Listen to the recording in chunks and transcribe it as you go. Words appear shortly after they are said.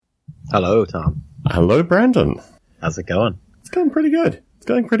Hello, Tom. Hello, Brandon. How's it going? It's going pretty good.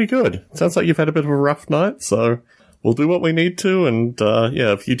 Sounds like you've had a bit of a rough night, so we'll do what we need to, and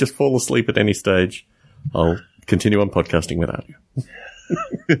if you just fall asleep at any stage, I'll continue on podcasting without you.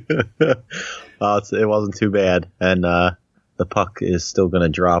 It wasn't too bad, and the puck is still going to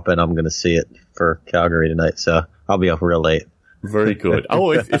drop, and I'm going to see it for Calgary tonight, so I'll be up real late. Very good.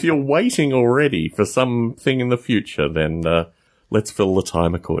 Oh, if you're waiting already for something in the future, then let's fill the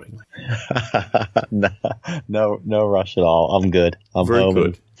time accordingly. No rush at all. I'm good. I'm very home.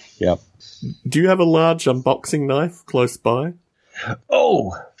 Good. Yep. Do you have a large unboxing knife close by?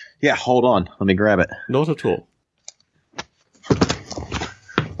 Oh, yeah. Hold on. Let me grab it. Not at all.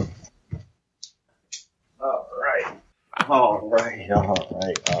 All right.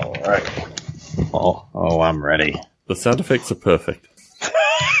 Oh, I'm ready. The sound effects are perfect.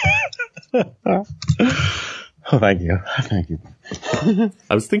 Oh, thank you.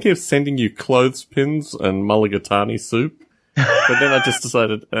 I was thinking of sending you clothespins and mulligatawny soup, but then I just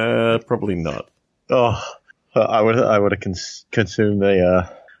decided, probably not. Oh, I would have consumed the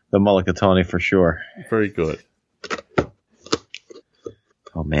mulligatawny for sure. Very good.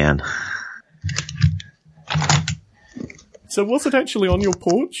 Oh man. So was it actually on your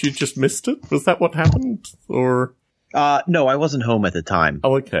porch? You just missed it? Was that what happened? Or no, I wasn't home at the time.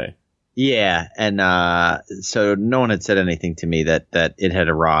 Oh, okay. Yeah, and so no one had said anything to me that it had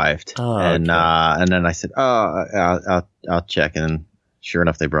arrived. And then I said, I'll check, and sure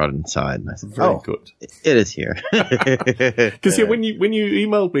enough, they brought it inside. And I said, very good. It is here. Because when you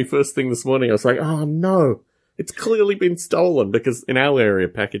emailed me first thing this morning, I was like, oh no, it's clearly been stolen, because in our area,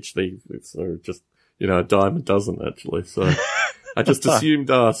 package thieves are just, a dime a dozen actually. So I just assumed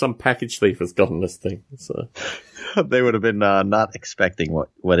some package thief has gotten this thing. So they would have been not expecting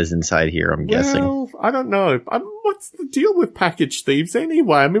what is inside here, I'm guessing. Well, I don't know. What's the deal with package thieves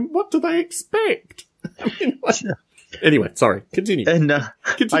anyway? I mean, what do they expect? Anyway, sorry. Continue. And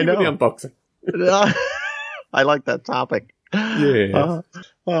continue with the unboxing. I like that topic. Yeah.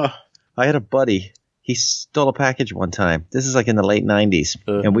 I had a buddy. He stole a package one time. This is like in the late 90s.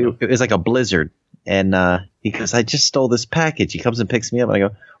 And it was like a blizzard. And he goes, I just stole this package. He comes and picks me up. And I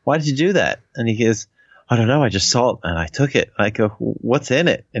go, why did you do that? And he goes, I don't know. I just saw it and I took it. I go, what's in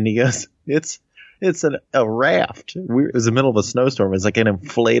it? And he goes, it's a raft. It was the middle of a snowstorm. It's like an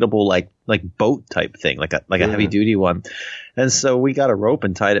inflatable, like boat type thing, like a heavy duty one. And so we got a rope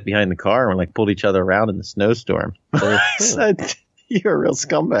and tied it behind the car and pulled each other around in the snowstorm. I said, you're a real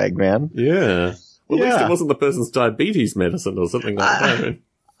scumbag, man. Yeah. Well, at least it wasn't the person's diabetes medicine or something like that.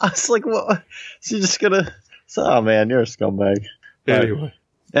 I was like, well, so you're just gonna, oh man, you're a scumbag.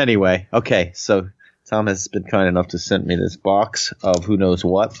 Anyway, okay, so Tom has been kind enough to send me this box of who knows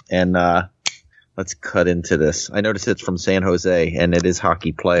what, and let's cut into this. I noticed it's from San Jose, and it is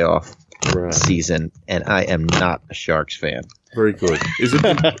hockey playoff season, and I am not a Sharks fan. Very good. Is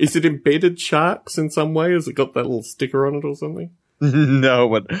it embedded Sharks in some way? Has it got that little sticker on it or something? No,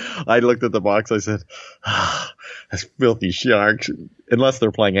 but I looked at the box. I said, that's filthy Sharks, unless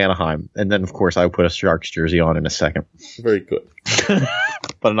they're playing Anaheim. And then, of course, I would put a Sharks jersey on in a second. Very good.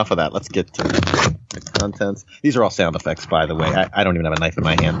 But enough of that. Let's get to the contents. These are all sound effects, by the way. I don't even have a knife in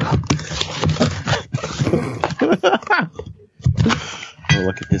my hand. Oh,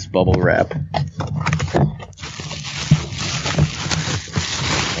 look at this bubble wrap.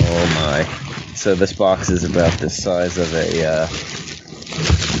 Oh, my. So this box is about the size of a,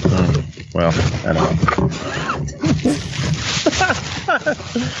 well, I don't know.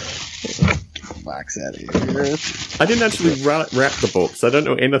 Get the box out of here. I didn't actually wrap the box. I don't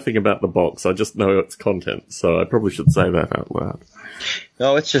know anything about the box. I just know its contents, so I probably should say that out loud.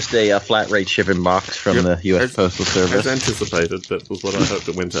 No, it's just a flat rate shipping box from the U.S. Postal Service. As anticipated, that was what I hoped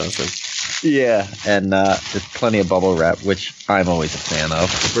it went out in. Yeah, and there's plenty of bubble wrap, which I'm always a fan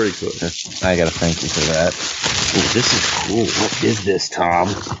of. Very good. I gotta thank you for that. Ooh, this is cool. What is this, Tom?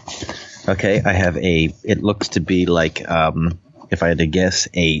 Okay, I have it looks to be like, if I had to guess,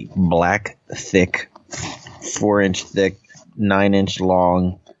 a black, thick, 4-inch thick, 9-inch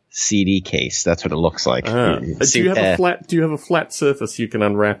long CD case. That's what it looks like. Do you have a flat surface you can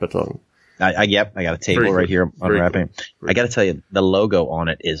unwrap it on? Yep, I got a table right here unwrapping. I got to tell you, the logo on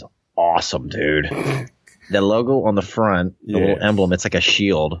it is awesome, dude. The logo on the front, the little emblem, it's like a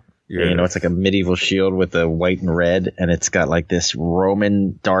shield. Yeah. It's like a medieval shield with the white and red, and it's got like this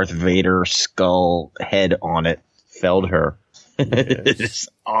Roman Darth Vader skull head on it. Feldherr. Yes. It's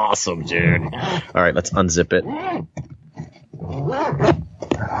awesome, dude. All right, let's unzip it.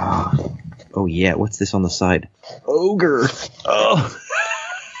 Oh, yeah. What's this on the side? Ogre. Oh.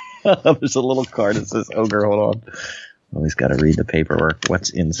 There's a little card that says Ogre. Hold on. Always got to read the paperwork. What's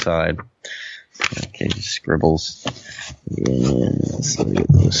inside? Okay, just scribbles. Yeah, let's look at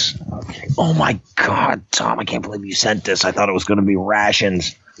this. Okay. Oh my God, Tom! I can't believe you sent this. I thought it was going to be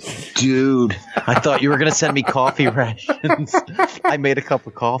rations, dude. I thought you were going to send me coffee rations. I made a cup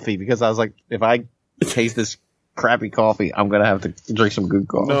of coffee because I was like, if I taste this crappy coffee, I'm going to have to drink some good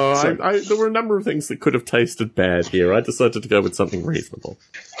coffee. No, there were a number of things that could have tasted bad here. I decided to go with something reasonable.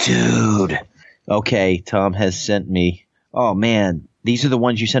 Dude. Okay, Tom has sent me. Oh man, these are the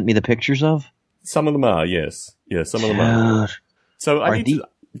ones you sent me the pictures of? Some of them are, yes. Yeah, some of them are. So I need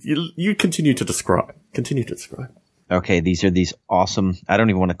you continue to describe. Continue to describe. Okay, these are these awesome, I don't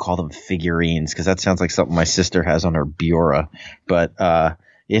even want to call them figurines because that sounds like something my sister has on her bureau. But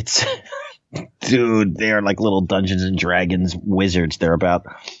it's, dude, they are like little Dungeons and Dragons wizards. They're about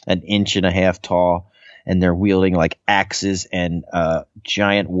 1.5 inches tall, and they're wielding like axes and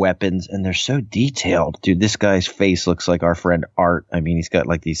giant weapons, and they're so detailed. Dude, this guy's face looks like our friend Art. I mean, he's got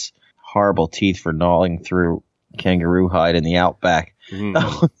like these horrible teeth for gnawing through kangaroo hide in the outback.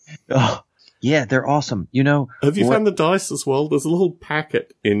 Oh, yeah, they're awesome. You know, have you found the dice as well? There's a little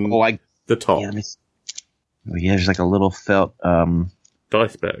packet in the top. Yeah, there's like a little felt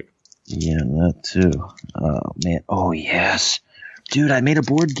dice bag. Yeah, that too. Oh man. Oh yes, dude. I made a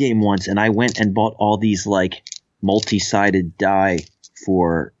board game once, and I went and bought all these like multi-sided die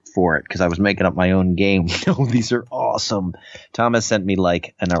for it because I was making up my own game. Oh, these are awesome. Thomas sent me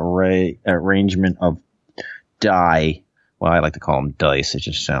like an arrangement of die. Well, I like to call them dice. It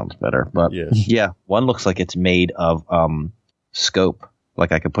just sounds better. But yeah, one looks like it's made of scope.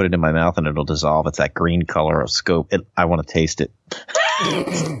 Like I could put it in my mouth and it'll dissolve. It's that green color of scope. I want to taste it.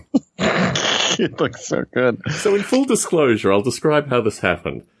 It looks so good. So in full disclosure, I'll describe how this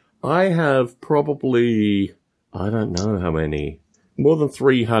happened. I have probably, I don't know how many, more than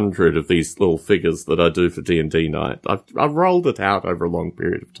 300 of these little figures that I do for D&D night. I've rolled it out over a long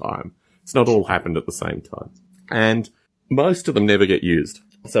period of time. It's not all happened at the same time. And most of them never get used.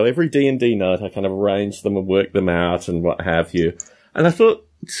 So every D&D night, I kind of arrange them and work them out and what have you. And I thought,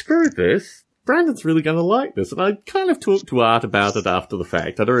 screw this. Brandon's really going to like this. And I kind of talked to Art about it after the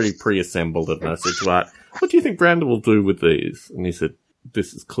fact. I'd already pre-assembled it, and I said to Art, what do you think Brandon will do with these? And he said,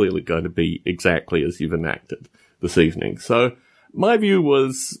 this is clearly going to be exactly as you've enacted this evening. So my view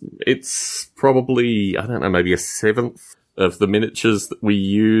was it's probably, I don't know, maybe a 1/7 of the miniatures that we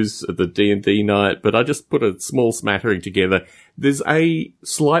use at the D&D night, but I just put a small smattering together. There's a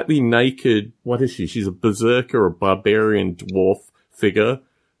slightly naked, what is she? She's a berserker, a barbarian dwarf figure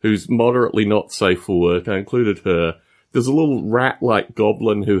who's moderately not safe for work. I included her. There's a little rat-like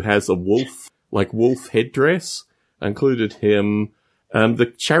goblin who has a wolf headdress. I included him.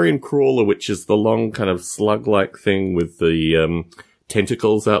 The Charian Crawler, which is the long kind of slug-like thing with the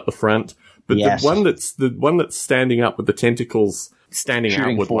tentacles out the front. But yes. the one that's standing up with the tentacles standing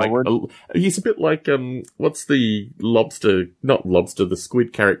outward, forward. He's a bit like what's the the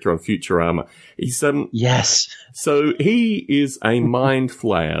squid character on Futurama. He's yes. So he is a mind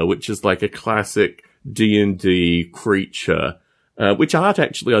flayer, which is like a classic D&D creature, which Art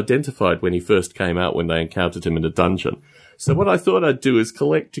actually identified when he first came out when they encountered him in a dungeon. So what I thought I'd do is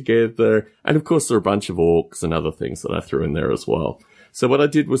collect together, and of course there are a bunch of orcs and other things that I threw in there as well. So what I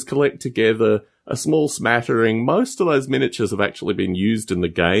did was collect together a small smattering. Most of those miniatures have actually been used in the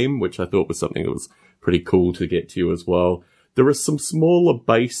game, which I thought was something that was pretty cool to get to as well. There are some smaller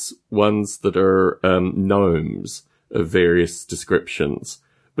base ones that are gnomes of various descriptions.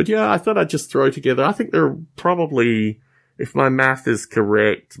 But yeah, I thought I'd just throw together. I think there are probably, if my math is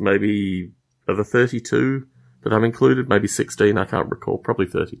correct, maybe of the 32 that I've included, maybe 16, I can't recall, probably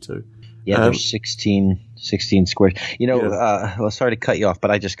 32. Yeah, there's 16 squares. You know, well, sorry to cut you off, but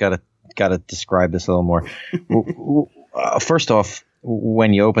I just gotta describe this a little more. First off,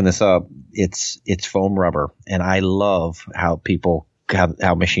 when you open this up, it's foam rubber, and I love how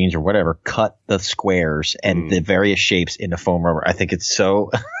how machines or whatever cut the squares and the various shapes into foam rubber. I think it's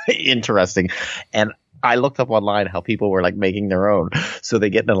so interesting. And I looked up online how people were like making their own. So they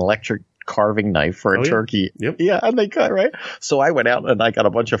get an electric carving knife for a turkey. Yep. Yeah, and they cut, right? So I went out and I got a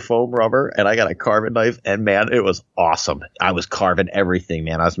bunch of foam rubber and I got a carving knife, and man, it was awesome. I was carving everything,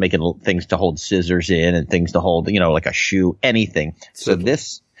 man. I was making things to hold scissors in and things to hold, like a shoe, anything. So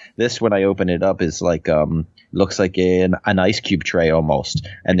this when I open it up is like looks like an ice cube tray almost.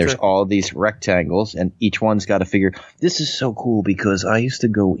 And there's all these rectangles, and each one's got a figure. This is so cool because I used to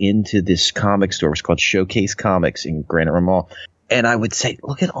go into this comic store. It's called Showcase Comics in Granite Room Mall. And I would say,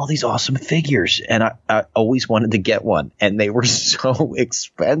 look at all these awesome figures. And I always wanted to get one. And they were so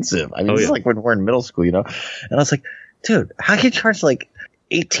expensive. I mean, it's like when we're in middle school, And I was like, dude, how can you charge like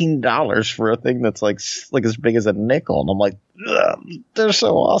 $18 for a thing that's like as big as a nickel. And I'm like, they're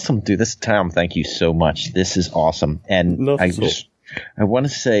so awesome. Dude, Tom, thank you so much. This is awesome. And I want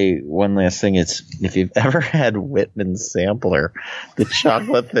to say one last thing. It's if you've ever had Whitman's sampler, the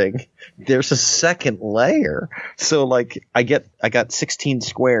chocolate thing, there's a second layer. So like I got 16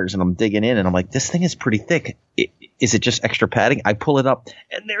 squares and I'm digging in and I'm like, this thing is pretty thick. Is it just extra padding? I pull it up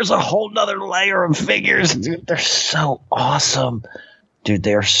and there's a whole nother layer of figures. Dude, they're so awesome. Dude,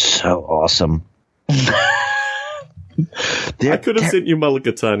 they're so awesome. I could have sent you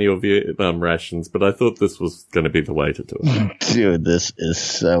Mulligatawny or Vietnam rations, but I thought this was going to be the way to do it. Dude, this is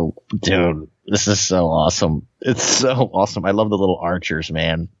so awesome. It's so awesome. I love the little archers,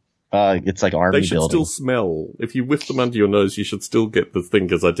 man. It's like army building. They should still smell. If you whiff them under your nose, you should still get the thing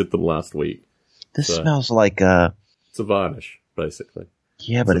because I did them last week. This smells like it's a varnish, basically.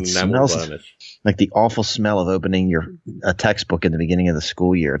 Yeah, but it smells like the awful smell of opening a textbook in the beginning of the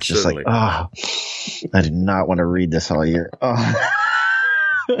school year. It's just like, I do not want to read this all year. Oh.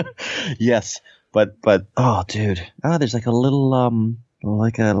 Yes, but oh, dude, there's like a little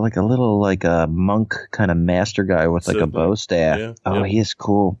like a monk kind of master guy with like a bow staff. Yeah, he is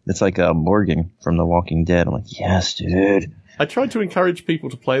cool. It's like Morgan from The Walking Dead. I'm like, yes, dude. I tried to encourage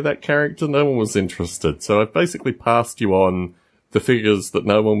people to play that character. No one was interested, so I've basically passed you on the figures that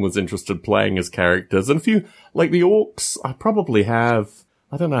no one was interested playing as characters. And if you, like the orcs, I probably have,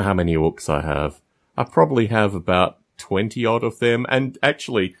 I don't know how many orcs I have. I probably have about 20 odd of them. And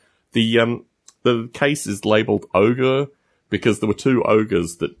actually, the case is labeled ogre because there were 2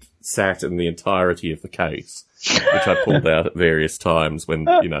 ogres that sat in the entirety of the case, which I pulled out at various times when,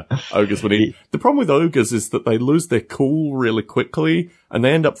 ogres would eat. The problem with ogres is that they lose their cool really quickly and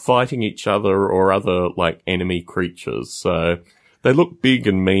they end up fighting each other or other, like, enemy creatures. So they look big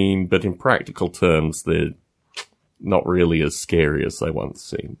and mean, but in practical terms, they're not really as scary as they once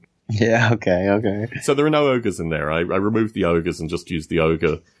seemed. Yeah, okay. So there are no ogres in there. I removed the ogres and just used the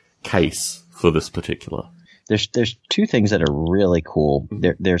ogre case for this particular. There's 2 things that are really cool.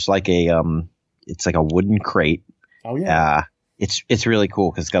 There's like it's like a wooden crate. Oh yeah. It's really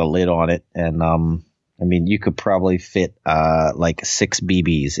cool because it's got a lid on it, and I mean, you could probably fit like 6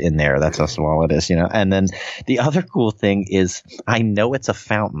 BBs in there. That's how small it is, And then the other cool thing is, I know it's a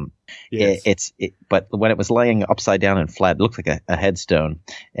fountain. Yes. But when it was laying upside down and flat, it looked like a headstone.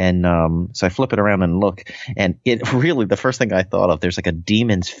 And so I flip it around and look, and it really, the first thing I thought of, there's like a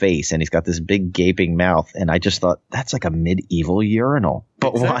demon's face, and he's got this big gaping mouth, and I just thought that's like a medieval urinal.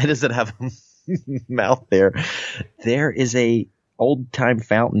 But why does it have a mouth there? There is a old-time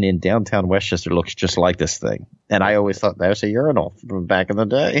fountain in downtown Westchester looks just like this thing. And I always thought that was a urinal from back in the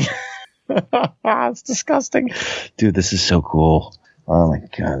day. It's disgusting. Dude, this is so cool. Oh, my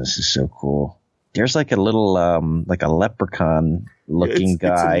God, this is so cool. There's like a little, like a leprechaun-looking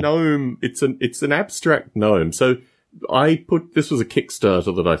guy. It's a gnome. It's an abstract gnome. So this was a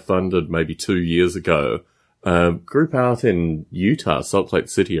Kickstarter that I funded maybe 2 years ago. Group out in Utah, Salt Lake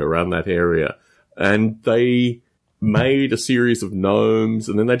City, around that area. And they made a series of gnomes,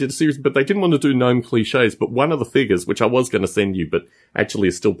 and then they did a series, but they didn't want to do gnome cliches. But one of the figures, which I was going to send you, but actually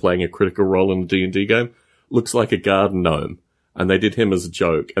is still playing a critical role in the D&D game, looks like a garden gnome. And they did him as a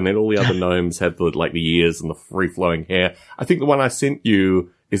joke. And then all the other gnomes had the ears and the free-flowing hair. I think the one I sent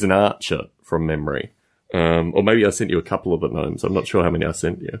you is an archer from memory. Or maybe I sent you a couple of the gnomes. I'm not sure how many I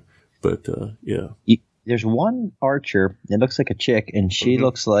sent you. But, yeah. There's one archer. It looks like a chick, and she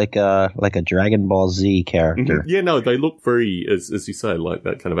looks like a Dragon Ball Z character. Mm-hmm. Yeah, no, they look very, as you say, like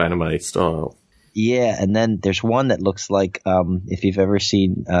that kind of anime style. Yeah, and then there's one that looks like if you've ever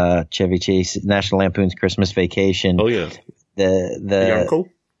seen Chevy Chase, National Lampoon's Christmas Vacation. Oh yeah, the uncle.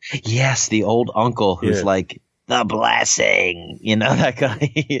 Yes, the old uncle who's like the blessing. That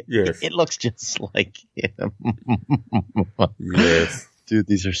guy. Yes, it looks just like him. Yes. Dude,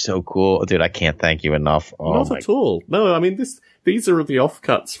 these are so cool. Dude, I can't thank you enough. Oh, not at all. No, I mean, these are the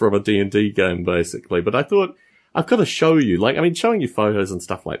offcuts from a D&D game, basically. But I thought, I've got to show you. Showing you photos and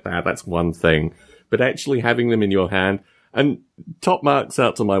stuff like that, that's one thing. But actually having them in your hand, and top marks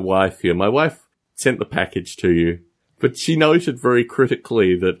out to my wife here. My wife sent the package to you, but she noted very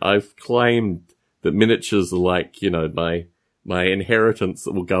critically that I've claimed that miniatures are like, my inheritance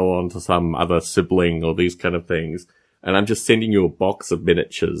that will go on to some other sibling or these kind of things. And I'm just sending you a box of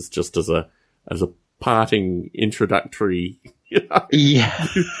miniatures just as a parting introductory. Yeah.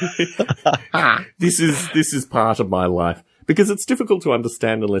 This is part of my life because it's difficult to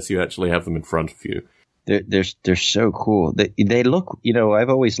understand unless you actually have them in front of you. They're so cool. They look, I've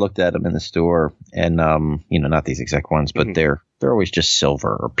always looked at them in the store, and not these exact ones, but they're always just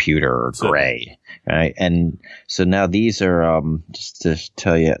silver or pewter or gray, right? And so now these are just to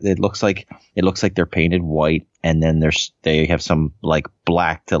tell you, it looks like they're painted white, and then they have some like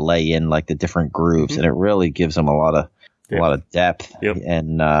black to lay in like the different grooves, and it really gives them a lot of depth. Yep.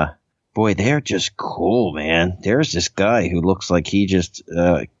 And boy, they're just cool, man. There's this guy who looks like he just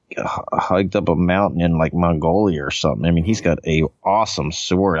hiked up a mountain in like Mongolia or something. I mean, he's got a awesome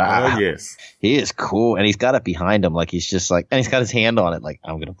sword. Yes, he is cool, and he's got it behind him, like he's just like, and he's got his hand on it, like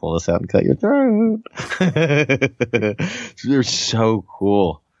I'm gonna pull this out and cut your throat. They're so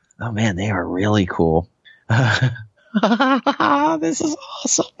cool. Oh man, they are really cool. This is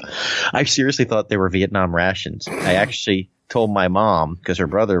awesome. I seriously thought they were Vietnam rations. I actually told my mom, because her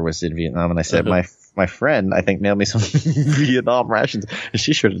brother was in Vietnam, and I said, my friend, I think, mailed me some Vietnam rations. And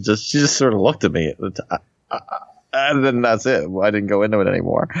she just sort of looked at me. And then that's it. I didn't go into it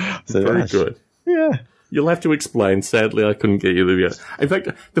anymore. So, very good. Yeah. You'll have to explain. Sadly, I couldn't get you the Vietnam. In fact,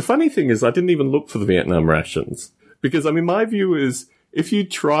 the funny thing is I didn't even look for the Vietnam rations. Because, I mean, my view is if you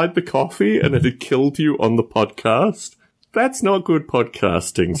tried the coffee and it had killed you on the podcast, that's not good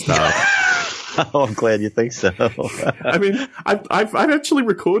podcasting stuff. Oh, I'm glad you think so. I mean, I've actually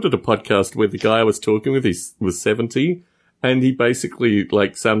recorded a podcast where the guy I was talking with, he was 70, and he basically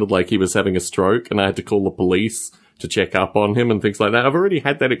sounded like he was having a stroke, and I had to call the police to check up on him and things like that. I've already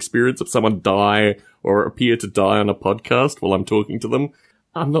had that experience of someone die or appear to die on a podcast while I'm talking to them.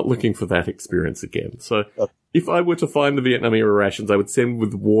 I'm not looking for that experience again. So if I were to find the Vietnam era rations, I would send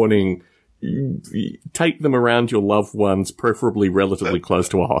with warning, take them around your loved ones, preferably relatively close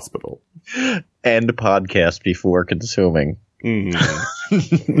to a hospital. And podcast before consuming.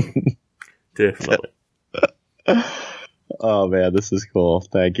 Definitely. Oh man, this is cool.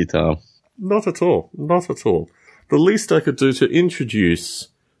 Thank you, Tom. Not at all. Not at all. The least I could do to introduce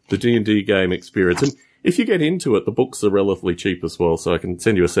the D&D game experience, and if you get into it, the books are relatively cheap as well, so I can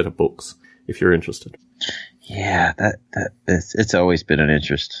send you a set of books if you're interested. Yeah, it's always been an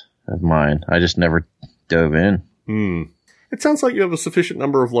interest of mine. I just never dove in. It sounds like you have a sufficient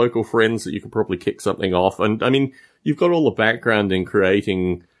number of local friends that you can probably kick something off. And I mean, you've got all the background in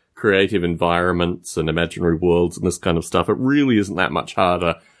creating creative environments and imaginary worlds and this kind of stuff. It really isn't that much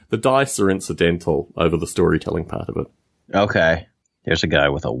harder. The dice are incidental over the storytelling part of it. Okay. There's a guy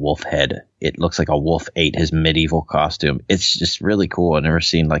with a wolf head. It looks like a wolf ate his medieval costume. It's just really cool. I've never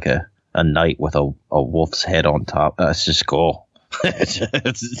seen like a knight with a wolf's head on top. It's just cool.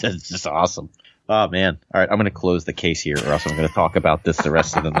 It's just awesome. Oh man. All right. I'm going to close the case here, or else I'm going to talk about this the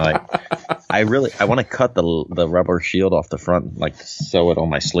rest of the night. I want to cut the rubber shield off the front, and sew it on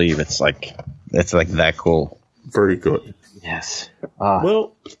my sleeve. It's like that cool. Very good. Yes.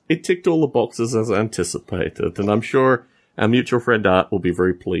 Well, it ticked all the boxes as anticipated, and I'm sure our mutual friend Art will be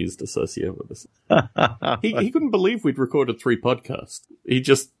very pleased associated with this. He couldn't believe we'd recorded 3 podcasts.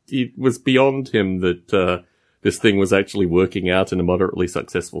 It was beyond him that this thing was actually working out in a moderately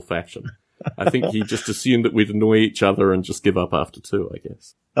successful fashion. I think he just assumed that we'd annoy each other and just give up after 2, I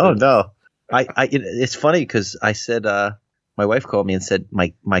guess. Oh, no. It's funny because I said, my wife called me and said,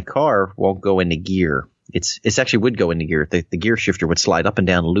 my car won't go into gear. It's actually would go into gear. The gear shifter would slide up and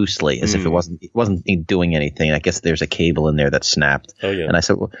down loosely as if it wasn't doing anything. I guess there's a cable in there that snapped. Oh, yeah. And I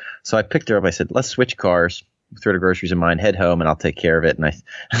said, well, so I picked her up. I said, let's switch cars. Throw the groceries in mine, head home, and I'll take care of it. And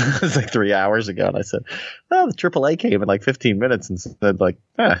it was 3 hours ago, and I said, oh, the AAA came in 15 minutes and said,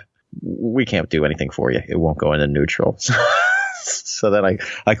 we can't do anything for you. It won't go into neutral. So then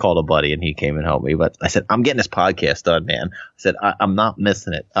I called a buddy, and he came and helped me. But I said, I'm getting this podcast done, man. I said, I'm not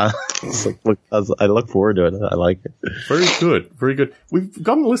missing it. I look forward to it. I like it. Very good. Very good. We've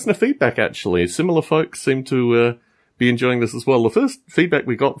gotten listener feedback, actually. Similar folks seem to be enjoying this as well. The first feedback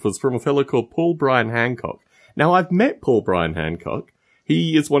we got was from a fellow called Paul Brian Hancock. Now, I've met Paul Brian Hancock.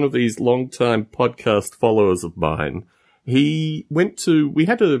 He is one of these long-time podcast followers of mine. He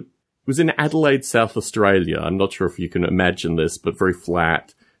was in Adelaide, South Australia. I'm not sure if you can imagine this, but very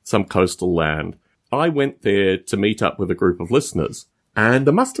flat, some coastal land. I went there to meet up with a group of listeners, and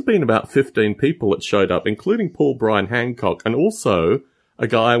there must have been about 15 people that showed up, including Paul Brian Hancock, and also a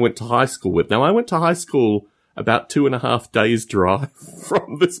guy I went to high school with. Now, I went to high school about 2.5 days drive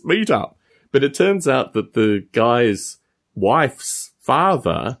from this meetup. But it turns out that the guy's wife's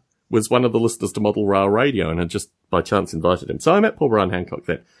father was one of the listeners to Model Rail Radio and had just by chance invited him. So I met Paul Brian Hancock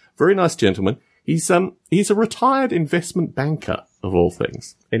there. Very nice gentleman. He's a retired investment banker, of all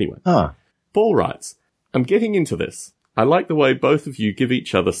things. Anyway, Paul writes, I'm getting into this. I like the way both of you give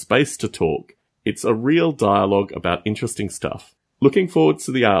each other space to talk. It's a real dialogue about interesting stuff. Looking forward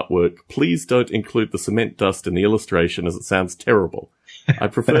to the artwork. Please don't include the cement dust in the illustration as it sounds terrible. I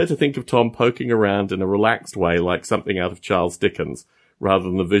prefer to think of Tom poking around in a relaxed way like something out of Charles Dickens, rather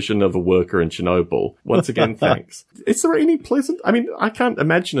than the vision of a worker in Chernobyl. Once again, thanks. Is there any pleasant... I mean, I can't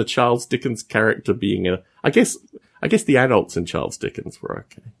imagine a Charles Dickens character being a... I guess the adults in Charles Dickens were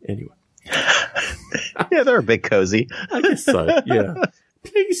okay. Anyway. Yeah, they're a bit cozy. I guess so, yeah.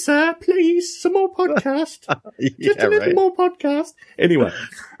 Please, sir, please, some more podcast. Just a little more podcast. Anyway,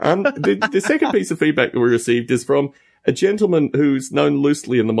 the second piece of feedback that we received is from a gentleman who's known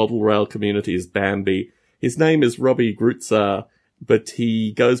loosely in the model rail community as Bambi. His name is Robbie Grutzar, but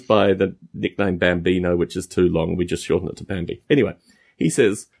he goes by the nickname Bambino, which is too long. We just shorten it to Bambi. Anyway, he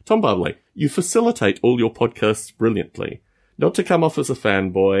says, Tom Bartley, you facilitate all your podcasts brilliantly. Not to come off as a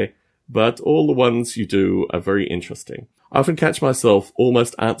fanboy, but all the ones you do are very interesting. I often catch myself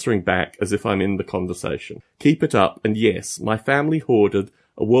almost answering back as if I'm in the conversation. Keep it up, and yes, my family hoarded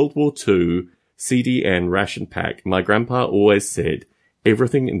a World War II CDN ration pack. My grandpa always said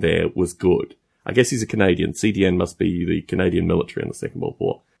everything in there was good. I guess he's a Canadian. CDN must be the Canadian military in the Second World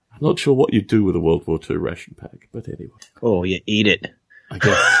War. I'm not sure what you do with a World War II ration pack, but anyway. Oh, you eat it. I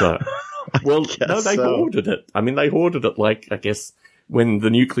guess so. Well, no, they hoarded it. I mean, they hoarded it like, I guess, when the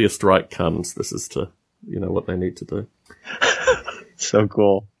nuclear strike comes, this is to, what they need to do. So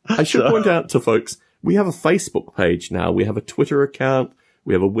cool. I should point out to folks, we have a Facebook page now. We have a Twitter account.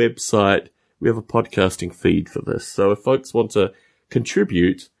 We have a website. We have a podcasting feed for this. So if folks want to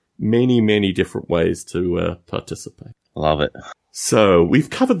contribute, many, many different ways to participate. Love it. So we've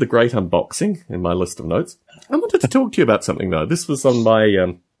covered the great unboxing in my list of notes. I wanted to talk to you about something, though. This was on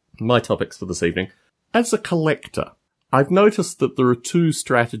my topics for this evening. As a collector, I've noticed that there are two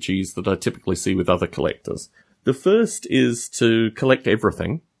strategies that I typically see with other collectors. The first is to collect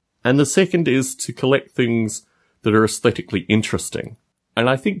everything, and the second is to collect things that are aesthetically interesting. And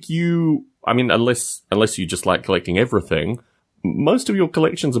I think unless you just like collecting everything, most of your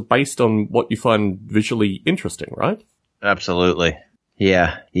collections are based on what you find visually interesting, right? Absolutely.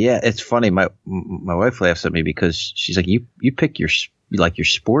 Yeah. It's funny. My wife laughs at me because she's like, you pick your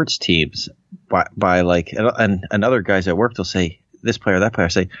sports teams by like, and other guys at work, they'll say this player, that player. I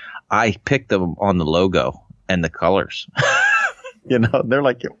say, I picked them on the logo and the colors. They're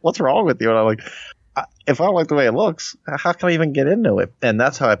like, what's wrong with you? And I'm like, if I don't like the way it looks, how can I even get into it? And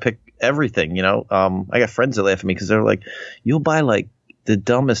that's how I pick everything. I got friends that laugh at me because they're like, you'll buy like the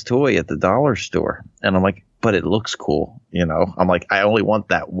dumbest toy at the dollar store. And I'm like, but it looks cool. I'm like, I only want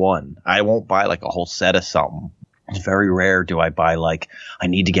that one. I won't buy like a whole set of something. It's very rare do I buy like, I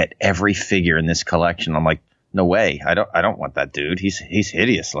need to get every figure in this collection. I'm like, no way. I don't want that dude. He's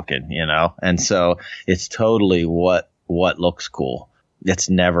hideous looking, And so it's totally what looks cool. It's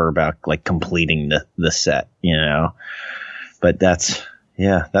never about like completing the set, But that's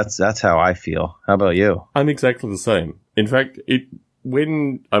how I feel. How about you? I'm exactly the same. In fact,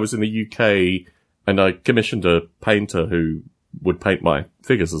 when I was in the UK and I commissioned a painter who would paint my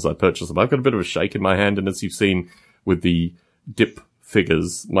figures as I purchased them, I've got a bit of a shake in my hand, and as you've seen with the dip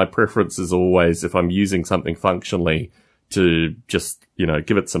figures, my preference is always, if I'm using something functionally, to just,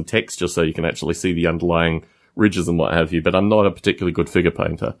 give it some texture so you can actually see the underlying ridges and what have you, but I'm not a particularly good figure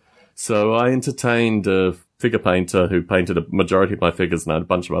painter. So I entertained a figure painter who painted a majority of my figures, and I had a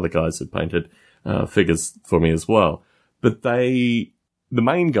bunch of other guys who painted figures for me as well. But the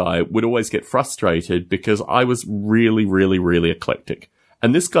main guy would always get frustrated because I was really, really, really eclectic.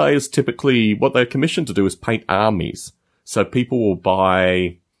 And this guy is typically, what they're commissioned to do is paint armies. So people will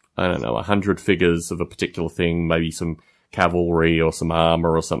buy, 100 figures of a particular thing, maybe some cavalry or some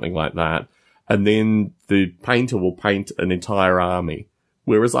armor or something like that. And then the painter will paint an entire army.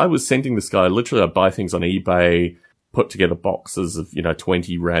 Whereas I was sending this guy, literally I'd buy things on eBay, put together boxes of,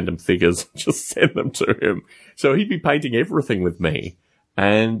 20 random figures, just send them to him. So he'd be painting everything with me.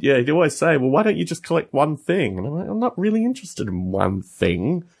 And yeah, he'd always say, well, why don't you just collect one thing? And I'm like, I'm not really interested in one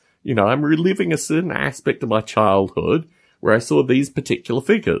thing. I'm reliving a certain aspect of my childhood where I saw these particular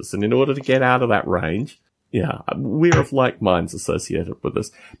figures. And in order to get out of that range, we're of like minds associated with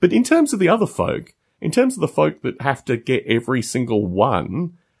this. But in terms of the other folk, in terms of the folk that have to get every single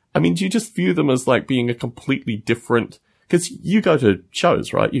one, I mean, do you just view them as like being a completely different, because you go to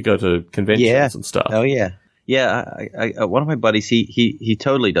shows, right? You go to conventions and stuff. Oh yeah. Yeah. I one of my buddies, he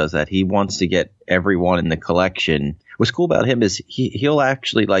totally does that. He wants to get everyone in the collection. What's cool about him is he'll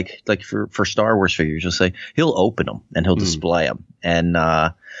actually like for Star Wars figures, he'll open them and he'll display them. And,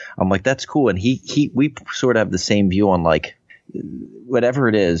 I'm like, that's cool. And we sort of have the same view on like, whatever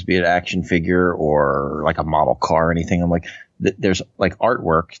it is, be it an action figure or like a model car or anything, I'm like, there's like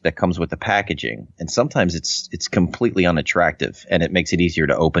artwork that comes with the packaging, and sometimes it's completely unattractive, and it makes it easier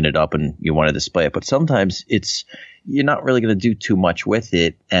to open it up and you want to display it. But sometimes you're not really going to do too much with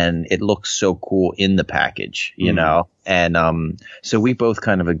it, and it looks so cool in the package, you know? And so we both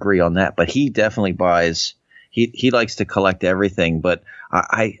kind of agree on that. But he definitely buys. He likes to collect everything, but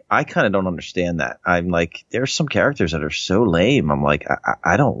I kind of don't understand that. I'm like, there's some characters that are so lame. I'm like,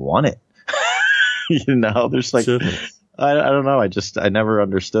 I don't want it. You know, there's like. Sure. I don't know. I never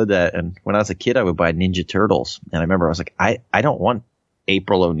understood that. And when I was a kid, I would buy Ninja Turtles. And I remember I was like, I don't want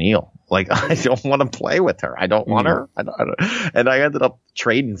April O'Neil. Like, I don't want to play with her. I don't want her. I don't. And I ended up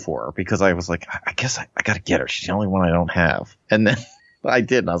trading for her because I was like, I guess I got to get her. She's the only one I don't have. And then I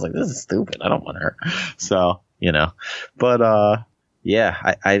did. And I was like, this is stupid. I don't want her. So, you know, but,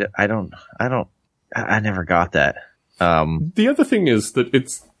 yeah, I never got that. The other thing is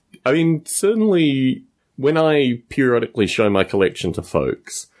that certainly when I periodically show my collection to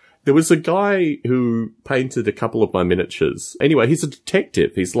folks, there was a guy who painted a couple of my miniatures. Anyway, he's a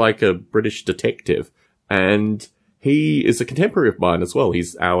detective. He's like a British detective. And he is a contemporary of mine as well.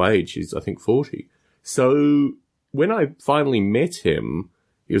 He's our age. He's, I think, 40. So when I finally met him,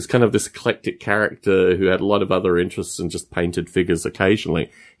 he was kind of this eclectic character who had a lot of other interests and just painted figures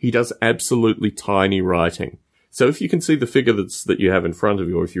occasionally. He does absolutely tiny writing. So if you can see the figure that you have in front of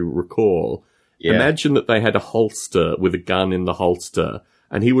you, or if you recall, imagine that they had a holster with a gun in the holster,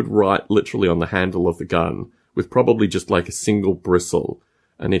 and he would write literally on the handle of the gun with probably just like a single bristle,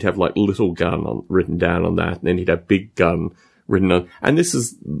 and he'd have like little gun written down on that, and then he'd have big gun written on, and this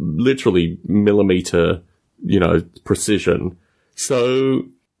is literally millimeter, you know, precision. So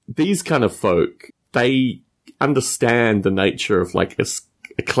these kind of folk, they understand the nature of like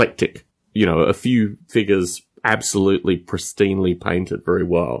eclectic, you know, a few figures absolutely pristinely painted very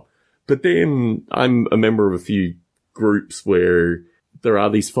well. But then I'm a member of a few groups where there are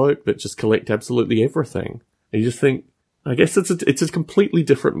these folk that just collect absolutely everything. And you just think, I guess it's a completely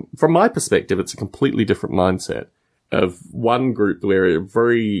different, from my perspective, it's a completely different mindset of one group where are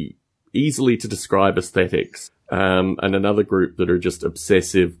very easily to describe aesthetics, and another group that are just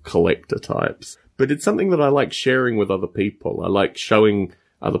obsessive collector types. But it's something that I like sharing with other people. I like showing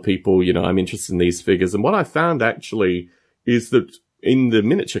other people, you know, I'm interested in these figures. And what I found actually is that in the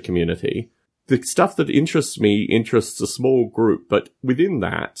miniature community, the stuff that interests me interests a small group, but within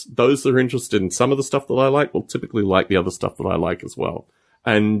that, those that are interested in some of the stuff that I like will typically like the other stuff that I like as well.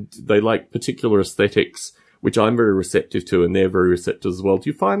 And they like particular aesthetics, which I'm very receptive to, and they're very receptive as well. Do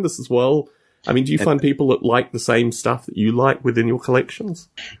you find this as well? I mean, do you find people that like the same stuff that you like within your collections?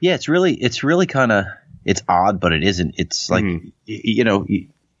 Yeah, it's really kind of, it's odd, but it isn't. It's like, you know,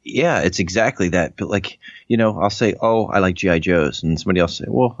 yeah, it's exactly that. But like, you know, I'll say, oh, I like G.I. Joes. And somebody else say,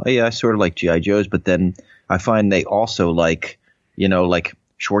 well, yeah, I sort of like G.I. Joes. But then I find they also like, you know, like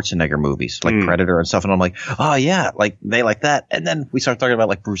Schwarzenegger movies, like Predator and stuff. And I'm like, oh, yeah, like they like that. And then we start talking about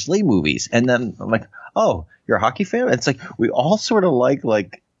like Bruce Lee movies. And then I'm like, oh, you're a hockey fan? It's like we all sort of like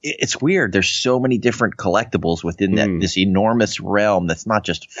it's weird. There's so many different collectibles within that this enormous realm that's not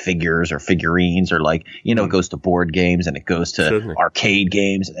just figures or figurines or like, you know, it goes to board games and it goes to arcade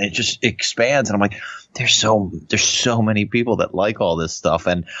games and it just expands. And I'm like, there's so many people that like all this stuff.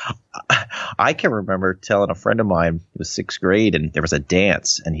 And I can remember telling a friend of mine, it was 6th grade, and there was a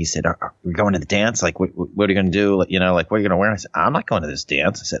dance, and he said, are we going to the dance? Like, what are you going to do? You know, like, what are you going to wear? And I said, I'm not going to this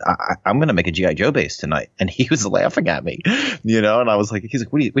dance. I said, I'm going to make a G.I. Joe base tonight. And he was laughing at me, you know, and I was like, he's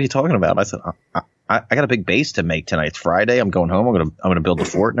like, what are you talking about? And I said, I got a big base to make tonight. It's Friday. I'm going home. I'm going to build a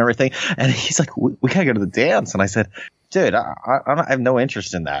fort and everything. And he's like, we got to go to the dance. And I said, dude, I have no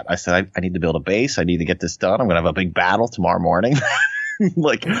interest in that. I said, I need to build a base. I need to get this done. I'm going to have a big battle tomorrow morning.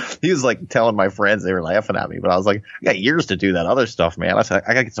 Like, he was like telling my friends, they were laughing at me, but I was like, I got years to do that other stuff, man. I said,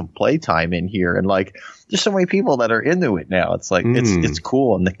 I got to get some playtime in here. And like, there's so many people that are into it now. It's like, it's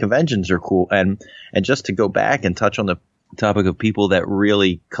cool. And the conventions are cool. And just to go back and touch on the topic of people that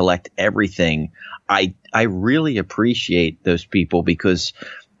really collect everything, I really appreciate those people, because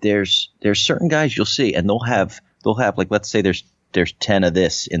there's certain guys you'll see, and they'll have like, let's say there's 10 of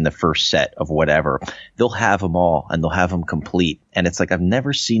this in the first set of whatever. They'll have them all, and they'll have them complete. And it's like, I've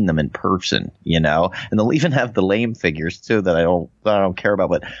never seen them in person, you know, and they'll even have the lame figures too that I don't care about,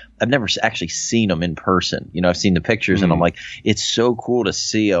 but I've never actually seen them in person. You know, I've seen the pictures and I'm like, it's so cool to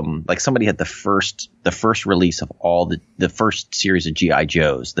see them. Like, somebody had the first release of all the first series of G.I.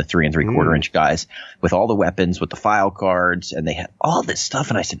 Joes, the 3 3/4 inch guys, with all the weapons, with the file cards, and they had all this stuff.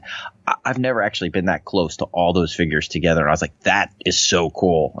 And I said, I've never actually been that close to all those figures together. And I was like, that is so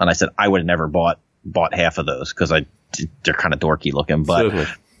cool. And I said, I would have never bought half of those, because I they're kind of dorky looking,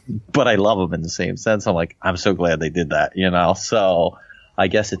 but I love them in the same sense. I'm like, I'm so glad they did that, So I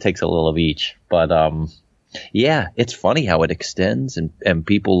guess it takes a little of each, but yeah, it's funny how it extends and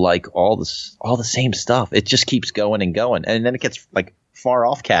people like all the same stuff. It just keeps going and going, and then it gets like far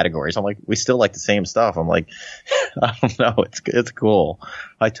off categories. I'm like, we still like the same stuff. I'm like, I don't know. It's cool.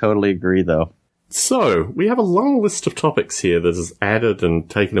 I totally agree, though. So we have a long list of topics here that is added and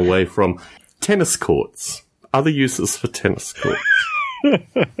taken away from tennis courts. Other uses for tennis courts.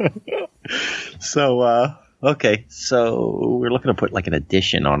 So, okay. So we're looking to put like an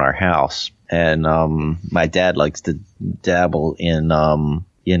addition on our house. And my dad likes to dabble in,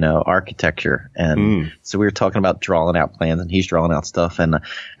 architecture. And so we were talking about drawing out plans, and he's drawing out stuff. And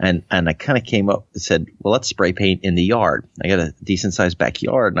I kind of came up and said, well, let's spray paint in the yard. I got a decent sized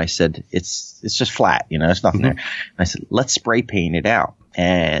backyard. And I said, it's just flat, there's nothing there. And I said, let's spray paint it out.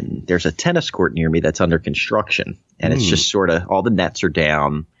 And there's a tennis court near me that's under construction, and it's just sort of all the nets are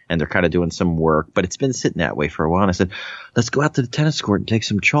down and they're kind of doing some work, but it's been sitting that way for a while. And I said, let's go out to the tennis court and take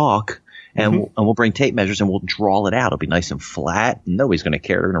some chalk and we'll bring tape measures and we'll draw it out. It'll be nice and flat. Nobody's going to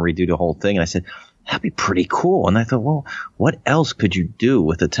care. They're going to redo the whole thing. And I said, that'd be pretty cool. And I thought, well, what else could you do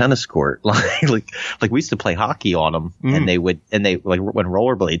with a tennis court? like we used to play hockey on them, and they like when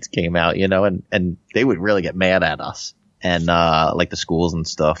rollerblades came out, and they would really get mad at us. And like the schools and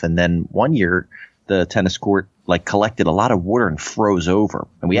stuff. And then one year, the tennis court like collected a lot of water and froze over,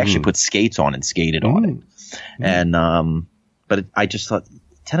 and we actually put skates on and skated on it. And but I just thought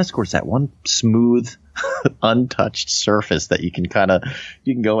tennis court's that one smooth, untouched surface that you can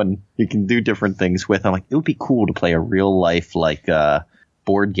go and you can do different things with. I'm like, it would be cool to play a real life like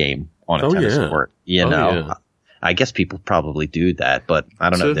board game on a tennis court. I guess people probably do that, but I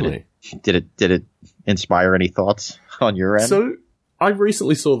don't know. Did it inspire any thoughts on your end? So I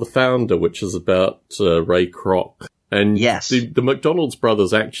recently saw The Founder, which is about Ray Kroc. And yes, the McDonald's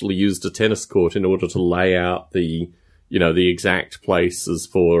brothers actually used a tennis court in order to lay out the exact places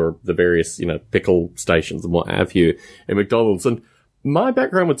for the various, pickle stations and what have you in McDonald's. And my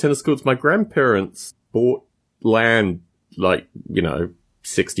background with tennis courts, my grandparents bought land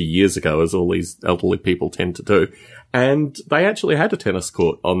 60 years ago, as all these elderly people tend to do. And they actually had a tennis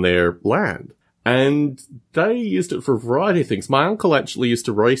court on their land. And they used it for a variety of things. My uncle actually used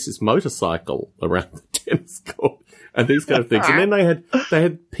to race his motorcycle around the tennis court and these kind of things. And then they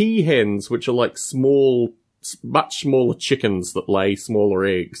had peahens, which are like much smaller chickens that lay smaller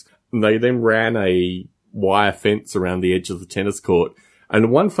eggs. And they then ran a wire fence around the edge of the tennis court. And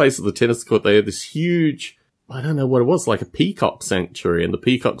in one face of the tennis court, they had this huge, I don't know what it was, like a peacock sanctuary. And the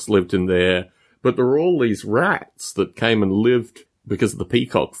peacocks lived in there. But there were all these rats that came and lived because of the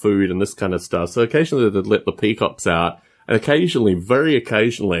peacock food and this kind of stuff. So occasionally they'd let the peacocks out, and occasionally, very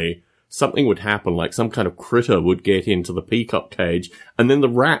occasionally, something would happen, like some kind of critter would get into the peacock cage, and then the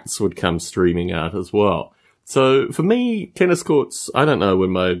rats would come streaming out as well. So for me, tennis courts, I don't know when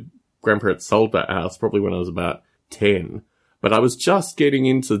my grandparents sold that house, probably when I was about 10, but I was just getting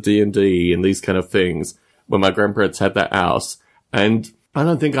into D&D and these kind of things when my grandparents had that house, and I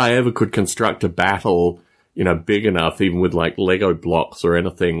don't think I ever could construct a battle big enough, even with like Lego blocks or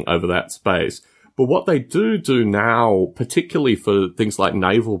anything over that space. But what they do now, particularly for things like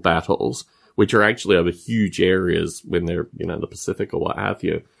naval battles, which are actually over huge areas when they're, the Pacific or what have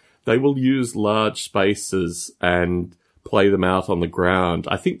you, they will use large spaces and play them out on the ground.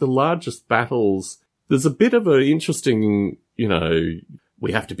 I think the largest battles, there's a bit of an interesting,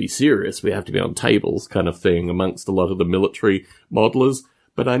 we have to be serious, we have to be on tables kind of thing amongst a lot of the military modelers.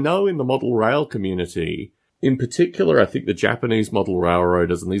 But I know in the model rail community, in particular, I think the Japanese model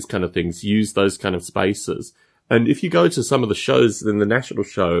railroaders and these kind of things use those kind of spaces. And if you go to some of the shows in the national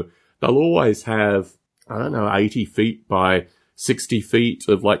show, they'll always have, 80 feet by 60 feet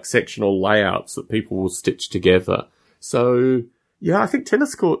of like sectional layouts that people will stitch together. So yeah, I think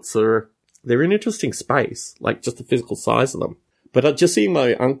tennis courts they're an interesting space, like just the physical size of them. But just seeing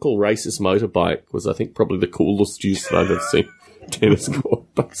my uncle race his motorbike was, I think, probably the coolest use that I've ever seen. Tennis court.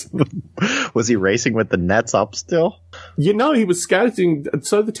 Was he racing with the nets up still? He was scouting.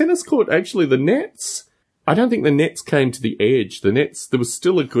 So the tennis court, actually, the nets, I don't think the nets came to the edge. The nets, there was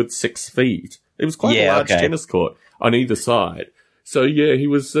still a good 6 feet. It was quite a large tennis court on either side. So yeah, he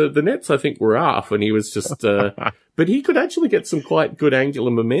was, the nets I think were off, and he was just, but he could actually get some quite good angular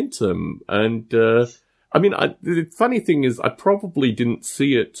momentum. And, the funny thing is I probably didn't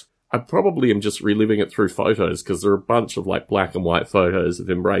see it. I probably am just reliving it through photos, because there are a bunch of like black and white photos of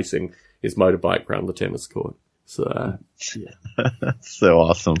him racing his motorbike around the tennis court. So, yeah. That's so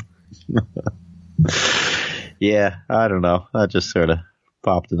awesome. Yeah, I don't know. That just sort of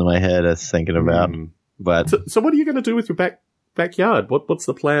popped into my head as thinking about. But so what are you going to do with your backyard? What's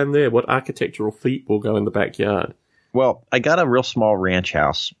the plan there? What architectural feat will go in the backyard? Well, I got a real small ranch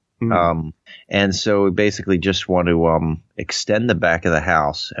house. And so we basically just want to extend the back of the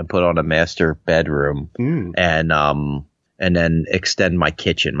house and put on a master bedroom and then extend my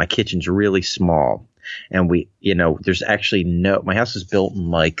kitchen. My kitchen's really small. And there's actually my house was built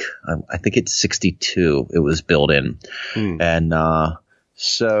in I think it's 62 it was built in. And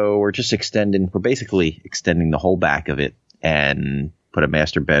so we're basically extending the whole back of it and put a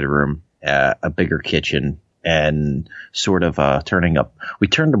master bedroom, a bigger kitchen, and sort of we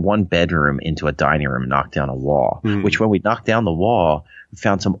turned one bedroom into a dining room and knocked down a wall, which when we knocked down the wall, we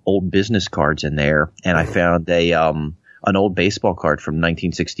found some old business cards in there. And I found an old baseball card from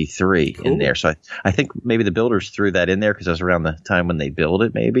 1963 in there. So I think maybe the builders threw that in there because that was around the time when they built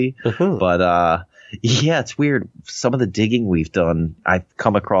it maybe. But yeah, it's weird. Some of the digging we've done, I've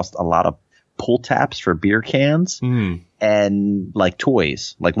come across a lot of pull taps for beer cans and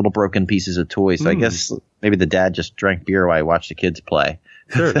toys, like little broken pieces of toys. So I guess maybe the dad just drank beer while I watched the kids play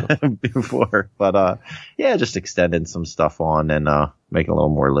before. But yeah, just extending some stuff on and making a little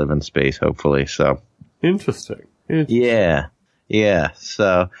more living space, hopefully. So interesting. Yeah.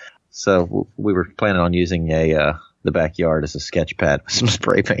 So we were planning on using the backyard as a sketch pad with some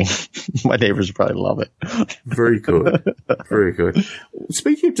spray paint. My neighbors would probably love it. Very good. Very good.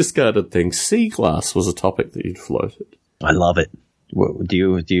 Speaking of discarded things, sea glass was a topic that you'd floated. I love it.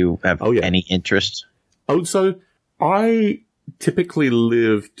 Do you have any interest? Oh, so I typically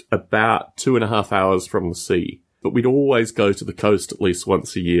lived about 2.5 hours from the sea, but we'd always go to the coast at least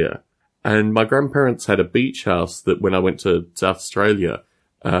once a year. And my grandparents had a beach house that when I went to South Australia,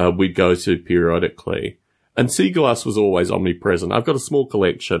 we'd go to periodically. And sea glass was always omnipresent. I've got a small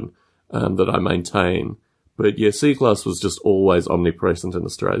collection that I maintain. But yeah, sea glass was just always omnipresent in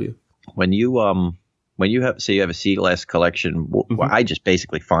Australia. When you have a sea glass collection, I just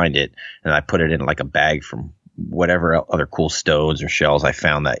basically find it and I put it in a bag from whatever other cool stones or shells I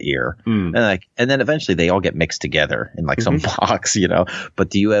found that year. And then eventually they all get mixed together in some box, But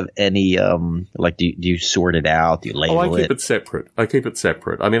do you have any, do you sort it out? Do you label it? I keep it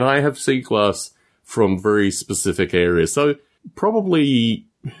separate. I mean, I have sea glass from very specific areas. So probably,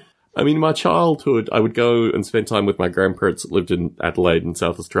 in my childhood, I would go and spend time with my grandparents that lived in Adelaide in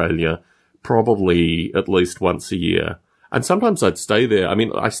South Australia, probably at least once a year. And sometimes I'd stay there.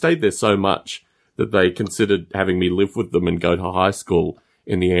 I stayed there so much that they considered having me live with them and go to high school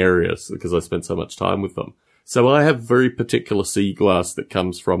in the areas because I spent so much time with them. So I have very particular sea glass that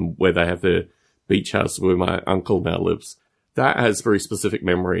comes from where they have their beach house where my uncle now lives. That has very specific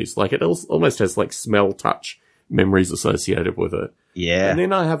memories. It almost has smell, touch memories associated with it. Yeah. And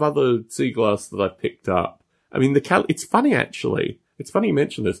then I have other sea glass that I picked up. It's funny actually. It's funny you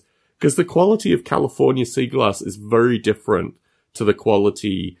mention this because the quality of California sea glass is very different to the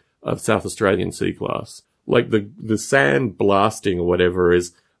quality of South Australian sea glass. The sand blasting or whatever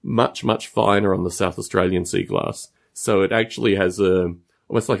is much, much finer on the South Australian sea glass. So it actually has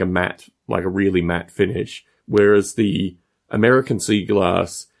almost like a really matte finish. Whereas the American sea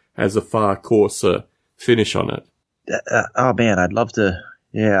glass has a far coarser finish on it. Oh man, I'd love to.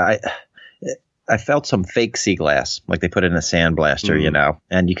 Yeah, I felt some fake sea glass, like they put in a sandblaster,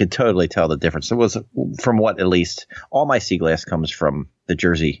 and you could totally tell the difference. It was from what at least all my sea glass comes from the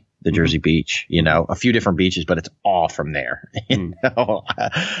Jersey Beach, a few different beaches, but it's all from there, and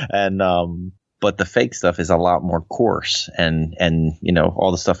but the fake stuff is a lot more coarse and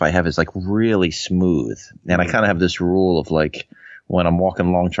all the stuff I have is really smooth. And I kind of have this rule of when I'm walking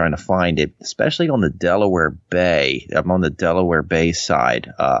along trying to find it, especially on the Delaware Bay, I'm on the Delaware Bay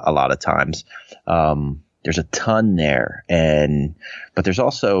side a lot of times. There's a ton there but there's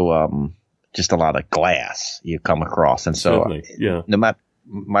also just a lot of glass you come across. And so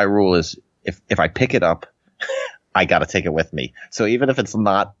my rule is if I pick it up, I got to take it with me. So even if it's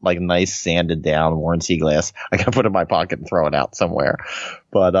not nice sanded down worn sea glass, I got to put it in my pocket and throw it out somewhere.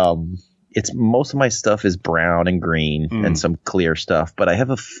 But most of my stuff is brown and green and some clear stuff. But I have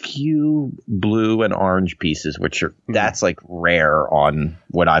a few blue and orange pieces, which are that's rare on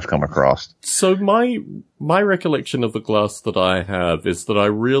what I've come across. So my recollection of the glass that I have is that I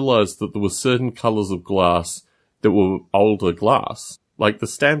realized that there were certain colors of glass that were older glass, the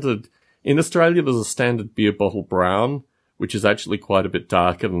standard. In Australia, there's a standard beer bottle brown, which is actually quite a bit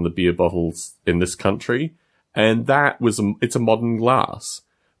darker than the beer bottles in this country. And it's a modern glass.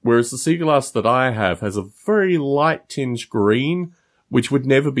 Whereas the sea glass that I have has a very light tinge green, which would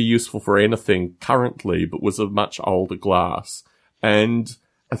never be useful for anything currently, but was a much older glass. And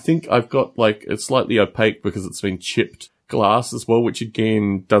I think I've got it's slightly opaque because it's been chipped glass as well, which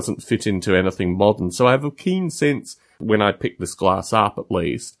again doesn't fit into anything modern. So I have a keen sense, when I pick this glass up at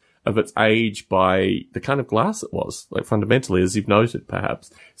least, of its age by the kind of glass it was, like fundamentally, as you've noted perhaps.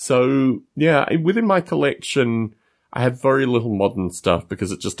 So yeah, within my collection, I have very little modern stuff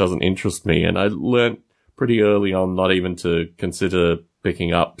because it just doesn't interest me. And I learnt pretty early on not even to consider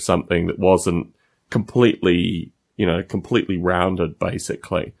picking up something that wasn't completely rounded,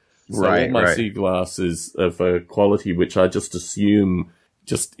 basically. So all my sea glass is of a quality which I just assume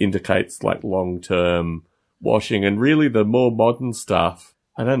just indicates like long-term washing. And really the more modern stuff,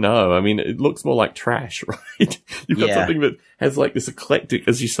 I don't know. I mean, it looks more like trash, right? You've got something that has like this eclectic,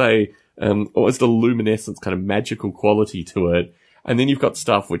 as you say, almost a luminescence kind of magical quality to it. And then you've got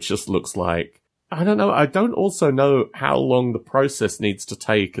stuff which just looks like, I don't know. I don't also know how long the process needs to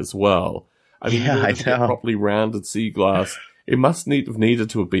take as well. I mean, to get properly rounded sea glass, it must have needed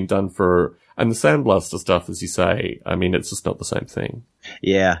to have been done for, and the sandblaster stuff, as you say, I mean, it's just not the same thing.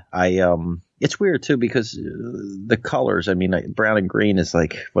 Yeah, it's weird too because the colors, I mean, like, brown and green is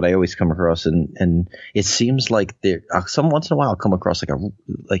like what I always come across, and it seems like some once in a while I'll come across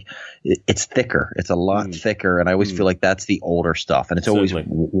it's thicker. It's a lot thicker, and I always feel like that's the older stuff, and it's always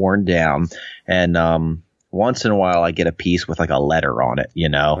worn down. And once in a while I get a piece with like a letter on it,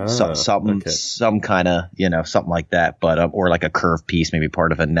 some kind of, something like that, but or like a curved piece, maybe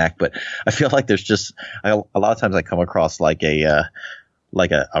part of a neck. But I feel like there's just a lot of times I come across like a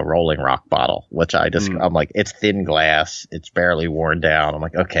Rolling Rock bottle, which I'm like, it's thin glass, it's barely worn down. I'm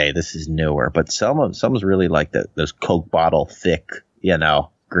like, okay, this is newer. But someone's really like those Coke bottle thick,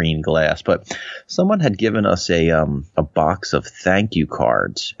 green glass. But someone had given us a box of thank you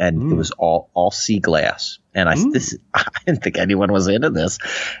cards, and it was all sea glass. And I didn't think anyone was into this,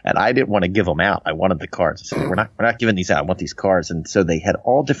 and I didn't want to give them out. I wanted the cards. I said, we're not giving these out. I want these cards. And so they had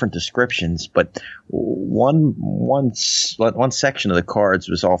all different descriptions, but one section of the cards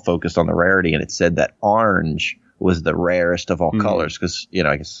was all focused on the rarity, and it said that orange was the rarest of all colors because,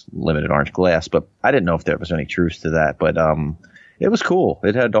 I guess limited orange glass. But I didn't know if there was any truth to that. But it was cool.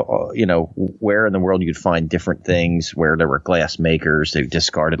 It had, where in the world you could find different things, where there were glass makers. They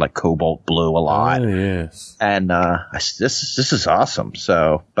discarded like cobalt blue a lot. Oh, yes. And this is awesome.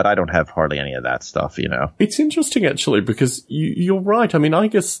 So, but I don't have hardly any of that stuff, It's interesting, actually, because you're right. I mean, I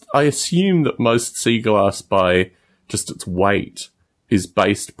guess I assume that most sea glass, by just its weight, is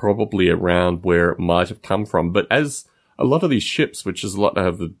based probably around where it might have come from. But as a lot of these ships, which is a lot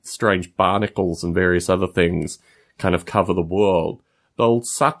have the strange barnacles and various other things, kind of cover the world, they'll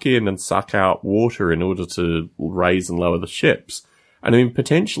suck in and suck out water in order to raise and lower the ships. And I mean,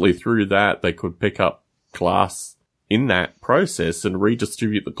 potentially through that, they could pick up glass in that process and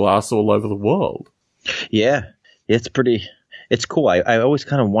redistribute the glass all over the world. Yeah, it's cool. I always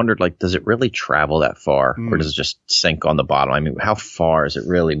kind of wondered, like, does it really travel that far, or does it just sink on the bottom? I mean, how far is it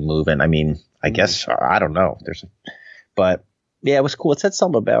really moving? I mean, I guess, I don't know. But yeah, it was cool. It said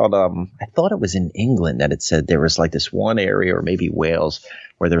something about, I thought it was in England that it said there was like this one area, or maybe Wales,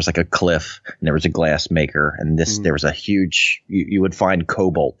 where there was like a cliff and there was a glass maker, and there was a huge, you would find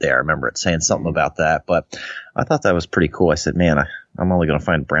cobalt there. I remember it saying something about that, but I thought that was pretty cool. I said, man, I'm only going to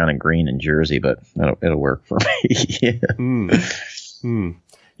find brown and green in Jersey, but it'll work for me.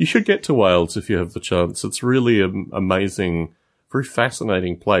 You should get to Wales if you have the chance. It's really an amazing, very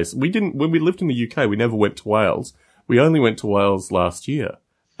fascinating place. When we lived in the UK, we never went to Wales. We only went to Wales last year,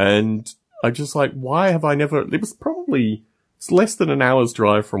 and I just like, why have I never, it's less than an hour's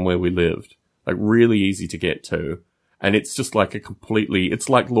drive from where we lived, like really easy to get to. And it's just like it's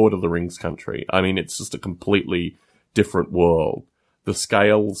like Lord of the Rings country. I mean, it's just a completely different world. The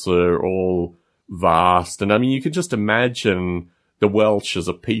scales are all vast. And I mean, you can just imagine the Welsh as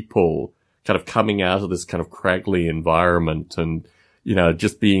a people kind of coming out of this kind of craggy environment and,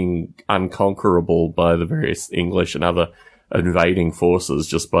 just being unconquerable by the various English and other invading forces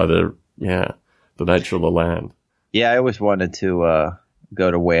just by the nature of the land. Yeah, I always wanted to go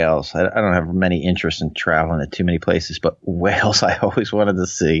to Wales. I don't have many interest in traveling to too many places, but Wales I always wanted to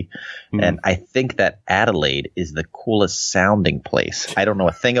see. And I think that Adelaide is the coolest sounding place. I don't know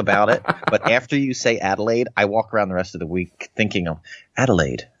a thing about it, but after you say Adelaide, I walk around the rest of the week thinking of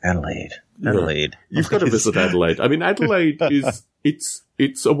Adelaide. You've got to visit Adelaide. I mean, Adelaide is,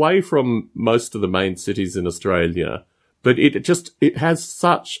 it's away from most of the main cities in Australia, but it has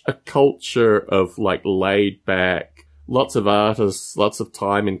such a culture of like laid back, lots of artists, lots of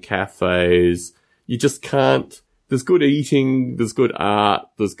time in cafes. You just can't, there's good eating, there's good art,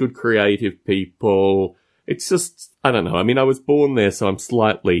 there's good creative people. It's just, I don't know. I mean, I was born there, so I'm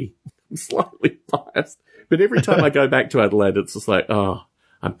slightly biased. But every time I go back to Adelaide, it's just like, oh,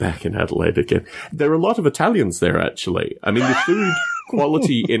 I'm back in Adelaide again. There are a lot of Italians there, actually. I mean, the food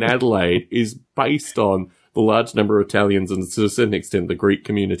quality in Adelaide is based on the large number of Italians and to a certain extent the Greek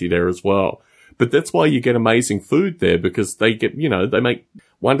community there as well. But that's why you get amazing food there, because they get, they make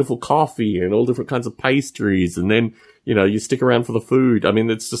wonderful coffee and all different kinds of pastries. And then, you stick around for the food. I mean,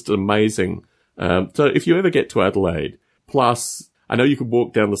 it's just amazing. So if you ever get to Adelaide, plus I know you could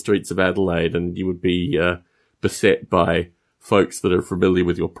walk down the streets of Adelaide and you would be beset by folks that are familiar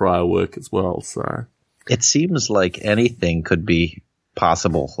with your prior work as well. So it seems like anything could be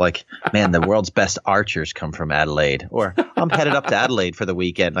possible. Like, man, the world's best archers come from Adelaide, or I'm headed up to Adelaide for the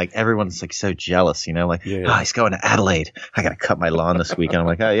weekend. Like, everyone's like so jealous, like, oh, he's going to Adelaide. I got to cut my lawn this weekend. I'm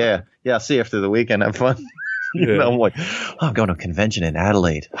like, oh yeah, I'll see you after the weekend. Have fun. I'm like, oh, I'm going to a convention in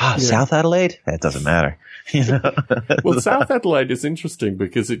Adelaide. Oh, South Adelaide? That doesn't matter. Well, South Adelaide is interesting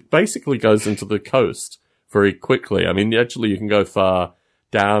because it basically goes into the coast very quickly. I mean, actually, you can go far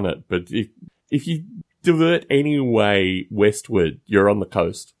down it, but if you divert any way westward, you're on the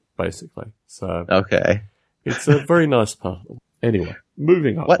coast, basically. So okay, it's a very nice part. Anyway,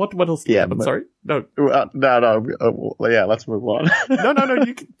 moving on. What else? I'm sorry. No. No. Yeah, let's move on. No.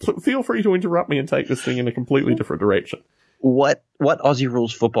 You can feel free to interrupt me and take this thing in a completely different direction. What Aussie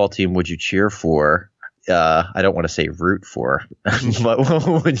Rules football team would you cheer for? I don't want to say root for, but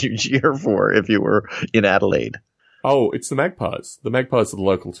what would you cheer for if you were in Adelaide? Oh, it's the Magpies. The Magpies are the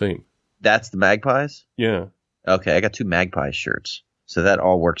local team. That's the Magpies? Yeah. Okay, I got 2 Magpies shirts, so that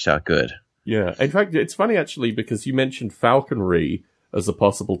all works out good. Yeah. In fact, it's funny, actually, because you mentioned falconry as a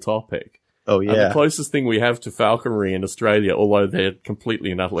possible topic. Oh, yeah. And the closest thing we have to falconry in Australia, although they're completely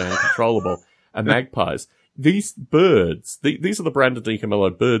and utterly uncontrollable, are magpies. These birds, these are the Brandon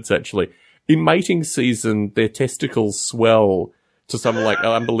Camillo birds, actually. In mating season, their testicles swell to some like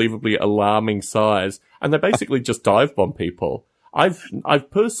unbelievably alarming size, and they basically just dive bomb people.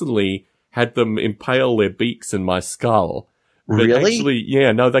 I've personally had them impale their beaks in my skull. But really? Actually,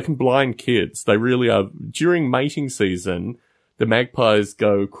 yeah, no, they can blind kids. They really are. During mating season, the magpies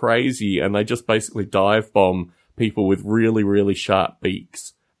go crazy and they just basically dive bomb people with really, really sharp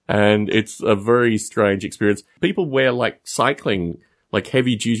beaks. And it's a very strange experience. People wear like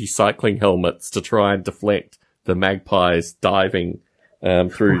heavy duty cycling helmets to try and deflect the magpies diving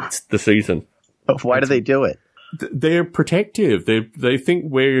through the season. Why do they do it? They're protective. They think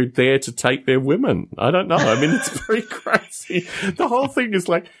we're there to take their women. I don't know. I mean, it's very crazy. The whole thing is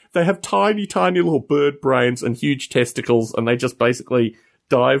like they have tiny, tiny little bird brains and huge testicles, and they just basically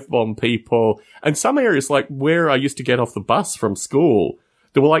dive bomb people. And some areas, like where I used to get off the bus from school,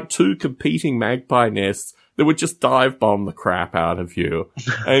 there were like 2 competing magpie nests that would just dive bomb the crap out of you.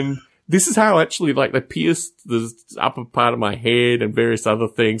 And this is how actually, like, they pierced the upper part of my head and various other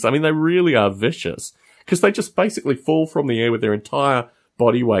things. I mean, they really are vicious because they just basically fall from the air with their entire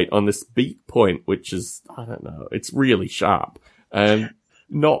body weight on this beak point, which is, I don't know, it's really sharp and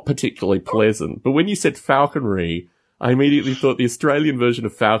not particularly pleasant. But when you said falconry, I immediately thought the Australian version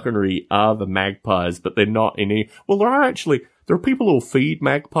of falconry are the magpies, but they're not any. Well, there are people who feed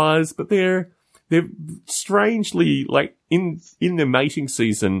magpies, but they're strangely, like, in their mating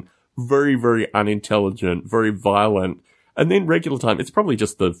season, very, very unintelligent, very violent. And then regular time, it's probably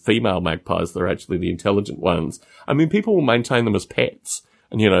just the female magpies that are actually the intelligent ones. I mean, people will maintain them as pets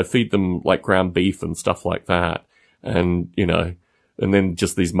and, feed them like ground beef and stuff like that. And, and then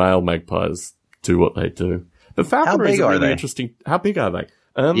just these male magpies do what they do. But falconry is really interesting. How big are they?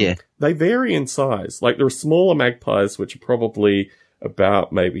 Yeah. They vary in size. Like, there are smaller magpies, which are probably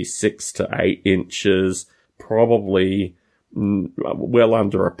about maybe 6 to 8 inches, probably well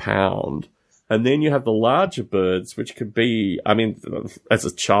under a pound. And then you have the larger birds, which could be, I mean, as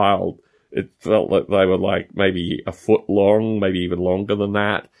a child, it felt like they were like maybe a foot long, maybe even longer than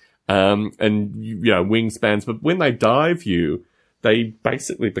that. And, wingspans. But when they dive you, they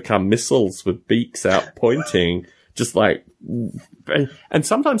basically become missiles with beaks out pointing, just like, and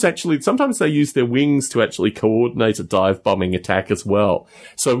sometimes they use their wings to actually coordinate a dive bombing attack as well.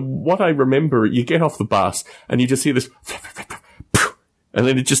 So what I remember, you get off the bus and you just hear this, and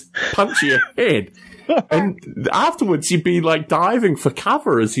then it just punch your head. And afterwards you'd be like diving for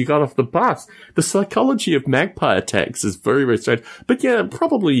cover as you got off the bus. The psychology of magpie attacks is very, very strange. But yeah,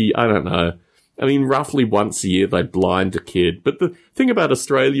 probably, I don't know. I mean, roughly once a year they blind a kid. But the thing about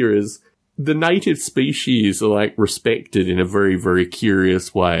Australia is the native species are like respected in a very, very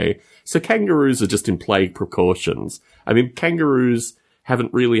curious way. So kangaroos are just in plague precautions. I mean, kangaroos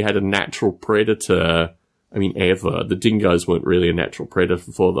haven't really had a natural predator, ever. The dingoes weren't really a natural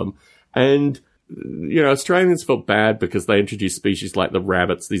predator for them. And, Australians felt bad because they introduced species like the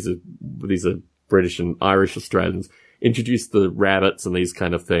rabbits. These are British and Irish Australians introduced the rabbits and these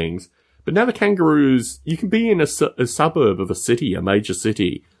kind of things. But now the kangaroos, you can be in a suburb of a city, a major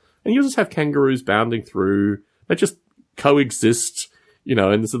city, and you just have kangaroos bounding through. They just coexist,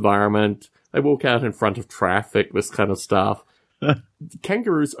 in this environment. They walk out in front of traffic, this kind of stuff.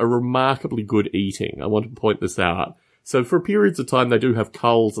 Kangaroos are remarkably good eating. I want to point this out. So for periods of time, they do have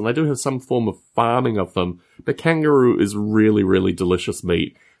culls and they do have some form of farming of them. But kangaroo is really, really delicious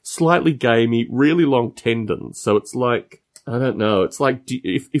meat. Slightly gamey, really long tendons. So it's like, I don't know, it's like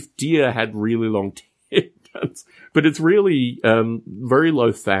if deer had really long tendons. But it's really very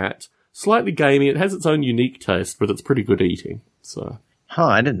low fat, slightly gamey. It has its own unique taste, but it's pretty good eating. So,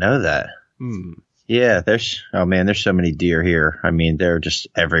 I didn't know that. Yeah, there's so many deer here. I mean, they're just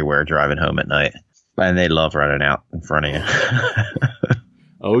everywhere driving home at night. And they love running out in front of you.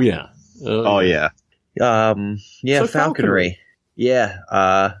 Oh, yeah. Yeah. So falconry. Yeah.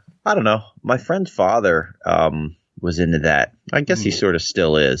 I don't know. My friend's father was into that. I guess he sort of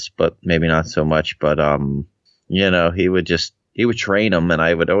still is, but maybe not so much. But, he would train them, and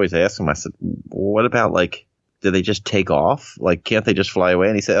I would always ask him, I said, what about, do they just take off? Can't they just fly away?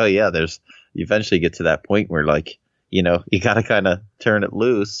 And he said, oh, yeah, you eventually get to that point where, you got to kind of turn it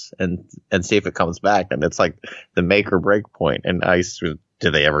loose and see if it comes back. And it's like the make or break point. And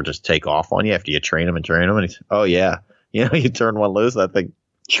do they ever just take off on you after you train them? And he said, oh, yeah. You turn one loose, that thing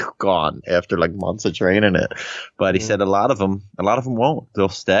gone after months of training it. But he said a lot of them won't. They'll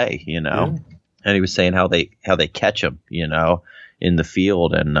stay, And he was saying how they catch them, in the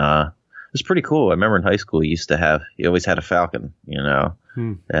field. And it's pretty cool. I remember in high school, he always had a falcon,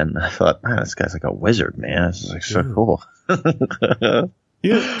 And I thought, man, this guy's like a wizard, man. This is so cool.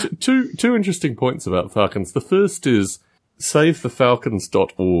 Two interesting points about falcons. The first is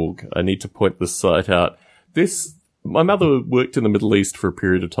savethefalcons.org. I need to point this site out. My mother worked in the Middle East for a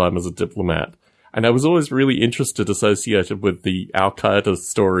period of time as a diplomat, and I was always really associated with the Al-Qaeda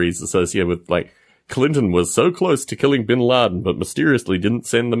stories associated with, Clinton was so close to killing bin Laden, but mysteriously didn't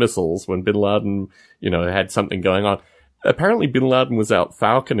send the missiles when bin Laden, had something going on. Apparently bin Laden was out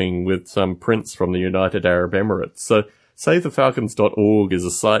falconing with some prince from the United Arab Emirates. So savethefalcons.org is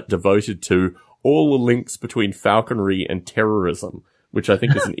a site devoted to all the links between falconry and terrorism, which I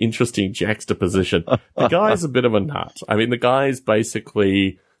think is an interesting juxtaposition. The guy's a bit of a nut. I mean, the guy's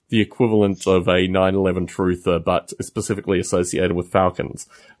basically the equivalent of a 9/11 truther, but specifically associated with falcons.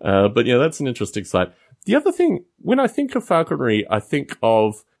 But that's an interesting site. The other thing, when I think of falconry, I think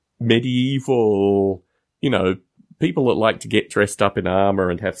of medieval, people that like to get dressed up in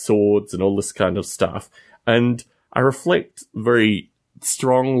armor and have swords and all this kind of stuff. And I reflect very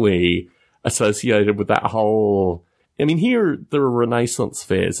strongly associated with that whole, here there are Renaissance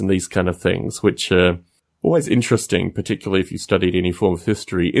fairs and these kind of things, which are always interesting, particularly if you studied any form of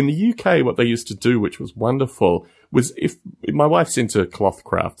history. In the UK, what they used to do, which was wonderful, was if my wife's into cloth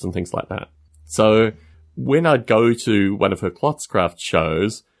crafts and things like that. So when I'd go to one of her cloth craft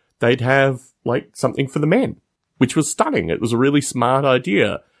shows, they'd have something for the men, which was stunning. It was a really smart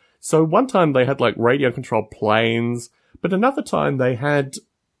idea. So one time they had radio controlled planes, but another time they had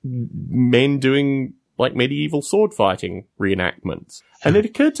men doing medieval sword fighting reenactments. And it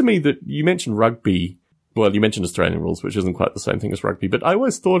occurred to me that you mentioned rugby. Well, you mentioned Australian rules, which isn't quite the same thing as rugby, but I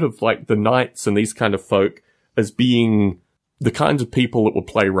always thought of the knights and these kind of folk as being the kinds of people that would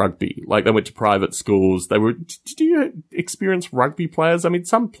play rugby. They went to private schools. Did you experience rugby players?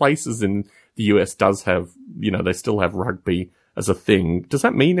 Some places in the US does have, they still have rugby as a thing. Does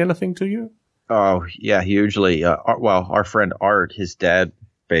that mean anything to you? Oh, yeah, hugely. Our friend Art, his dad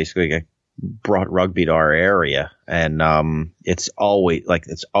basically brought rugby to our area, and it's always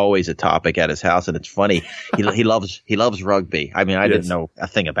a topic at his house. And it's funny, he loves rugby. I didn't know a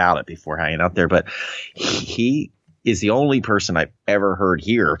thing about it before hanging out there, but he is the only person I've ever heard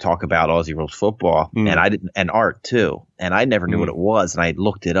here talk about Aussie rules football, and Art too. And I never knew what it was, and I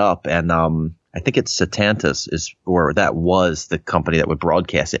looked it up, and I think it's Satantas that was the company that would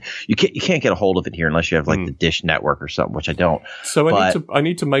broadcast it. You can't get a hold of it here unless you have the Dish Network or something, which I don't. So I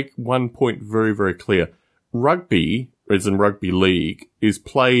need to make one point very, very clear. Rugby, as in rugby league, is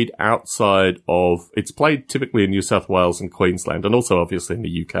played it's played typically in New South Wales and Queensland, and also obviously in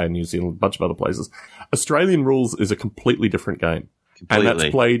the UK and New Zealand, a bunch of other places. Australian rules is a completely different game. Completely. And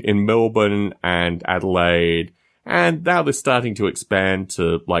that's played in Melbourne and Adelaide, and now they're starting to expand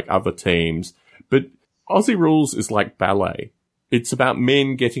to other teams. But Aussie rules is like ballet. It's about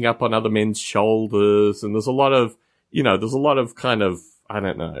men getting up on other men's shoulders, and there's a lot of kind of, I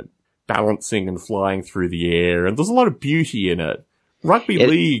don't know, balancing and flying through the air, and there's a lot of beauty in it. Rugby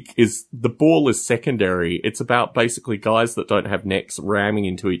league the ball is secondary. It's about basically guys that don't have necks ramming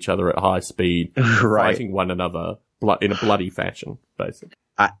into each other at high speed, right, fighting one another. in a bloody fashion, basically.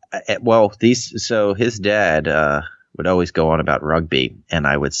 So his dad would always go on about rugby, and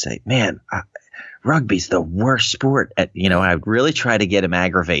I would say, man, rugby's the worst sport. I would really try to get him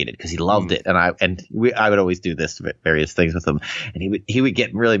aggravated because he loved it, and I would always do this various things with him, and he would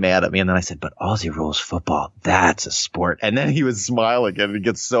get really mad at me, and then I said, but Aussie rules football, that's a sport, and then he would smile again and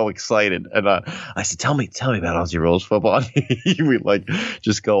get so excited, and I said, tell me about Aussie rules football. And he would like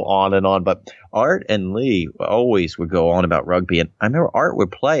just go on and on. But Art and Lee always would go on about rugby, and I remember Art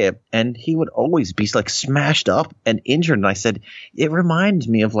would play it, and he would always be like smashed up and injured, and I said, it reminds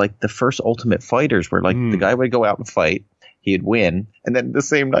me of like the first Ultimate Fighters, where like the guy would go out and fight, he'd win, and then the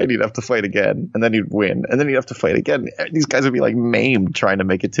same night he'd have to fight again, and then he'd win, and then he'd have to fight again. These guys would be like maimed trying to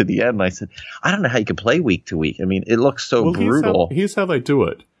make it to the end. And I said, I don't know how you can play week to week. I mean, it looks so brutal. Here's how they do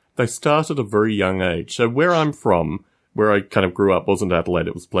it. They start at a very young age. So where I'm from, where I kind of grew up, wasn't Adelaide.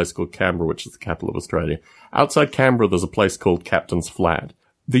 It was a place called Canberra, which is the capital of Australia. Outside Canberra, there's a place called Captain's Flat.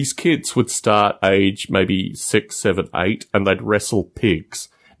 These kids would start age maybe 6, 7, 8, and they'd wrestle pigs.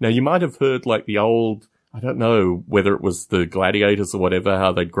 Now, you might have heard like the old, I don't know whether it was the gladiators or whatever,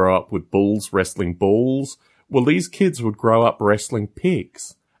 how they'd grow up with bulls wrestling bulls. Well, these kids would grow up wrestling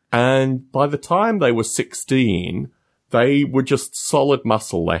pigs. And by the time they were 16, they were just solid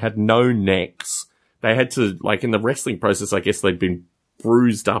muscle. They had no necks. They had to, like in the wrestling process, I guess they'd been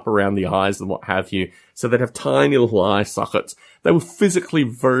bruised up around the eyes and what have you. So they'd have tiny little eye sockets. They were physically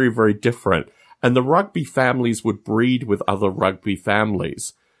very, very different. And the rugby families would breed with other rugby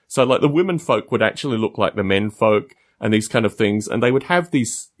families. So like the women folk would actually look like the men folk and these kind of things. And they would have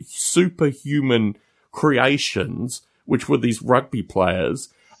these superhuman creations, which were these rugby players.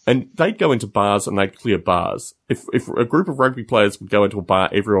 And they'd go into bars and they'd clear bars. If a group of rugby players would go into a bar,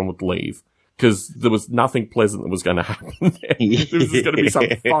 everyone would leave because there was nothing pleasant that was going to happen there. There was going to be some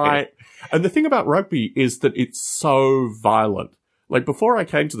fight. And the thing about rugby is that it's so violent. Like before I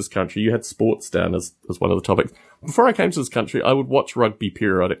came to this country, you had sports down as one of the topics. Before I came to this country, I would watch rugby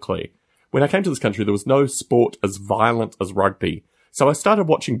periodically. When I came to this country, there was no sport as violent as rugby. So I started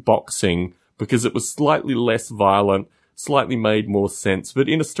watching boxing because it was slightly less violent, slightly made more sense. But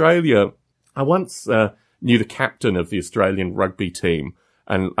in Australia, I once knew the captain of the Australian rugby team,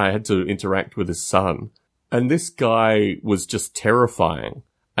 and I had to interact with his son. And this guy was just terrifying.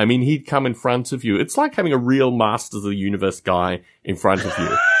 I mean, he'd come in front of you. It's like having a real Masters of the Universe guy in front of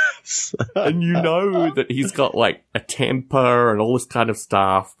you. And you know that he's got like a temper and all this kind of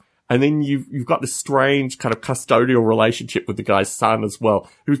stuff. And then you've got this strange kind of custodial relationship with the guy's son as well,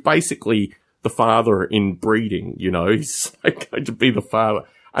 who's basically the father in breeding, you know, he's like going to be the father.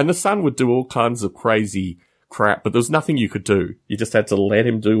 And the son would do all kinds of crazy crap, but there was nothing you could do. You just had to let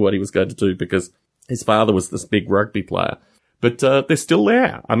him do what he was going to do because his father was this big rugby player. But they're still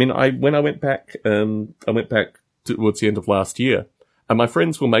there. I mean, when I went back towards the end of last year, and my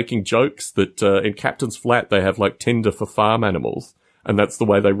friends were making jokes that in Captain's Flat they have like Tinder for farm animals, and that's the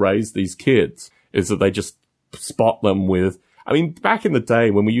way they raise these kids, is that they just spot them with. I mean, back in the day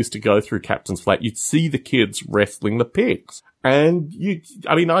when we used to go through Captain's Flat, you'd see the kids wrestling the pigs. And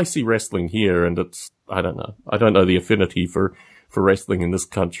I see wrestling here, and I don't know the affinity for wrestling in this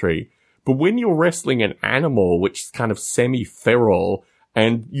country. But when you're wrestling an animal, which is kind of semi-feral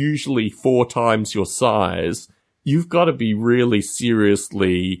and usually 4 times your size, you've got to be really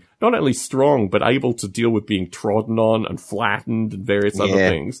seriously not only strong, but able to deal with being trodden on and flattened and various other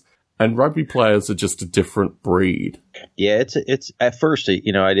things. And rugby players are just a different breed. Yeah, it's at first, I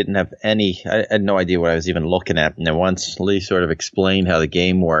didn't have I had no idea what I was even looking at. And then once Lee sort of explained how the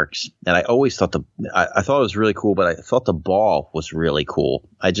game works, and I always thought I thought it was really cool, but I thought the ball was really cool.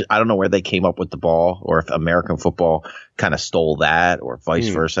 I don't know where they came up with the ball, or if American football kind of stole that, or vice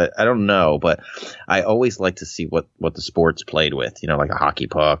versa. I don't know, but I always like to see what the sports played with, like a hockey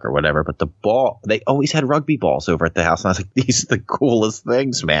puck or whatever. But the ball, they always had rugby balls over at the house, and I was like, these are the coolest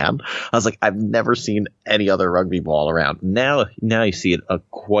things, man. I was like, I've never seen any other rugby ball around. Now you see it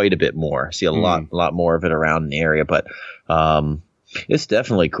quite a bit more. I see a lot more of it around in the area, but it's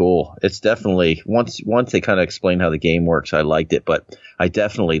definitely cool. It's definitely once they kind of explain how the game works, I liked it, but I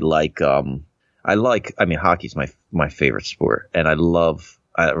definitely hockey's my favorite sport, and I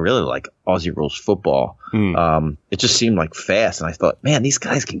really like Aussie rules football. It just seemed like fast, and I thought, man, these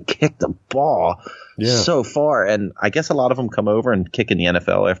guys can kick the ball so far. And I guess a lot of them come over and kick in the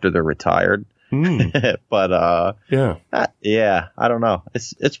NFL after they're retired. But I don't know.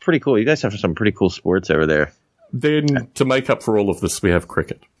 It's pretty cool. You guys have some pretty cool sports over there. Then to make up for all of this, we have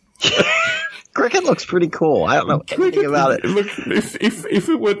cricket. Cricket looks pretty cool. I don't know anything about it. Look, if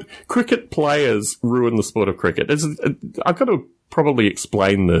it would, cricket players ruin the sport of cricket. I've got to probably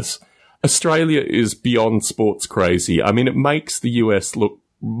explain this. Australia is beyond sports crazy. I mean, it makes the US look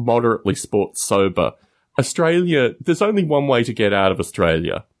moderately sports sober. Australia, there's only one way to get out of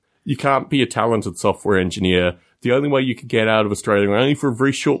Australia. You can't be a talented software engineer. The only way you can get out of Australia, only for a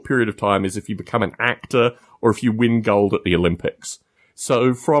very short period of time, is if you become an actor or if you win gold at the Olympics.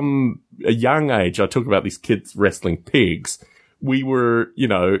 So from a young age, I talk about these kids wrestling pigs. We were, you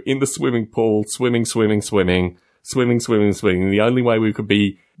know, in the swimming pool, swimming. The only way we could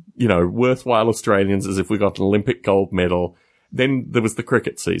be, you know, worthwhile Australians is if we got an Olympic gold medal. Then there was the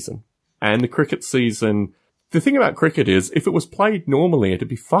cricket season. And the cricket season, the thing about cricket is, if it was played normally, it'd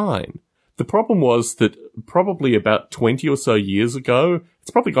be fine. The problem was that probably about 20 or so years ago,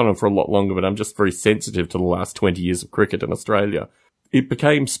 it's probably gone on for a lot longer, but I'm just very sensitive to the last 20 years of cricket in Australia. It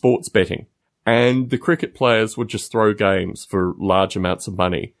became sports betting. And the cricket players would just throw games for large amounts of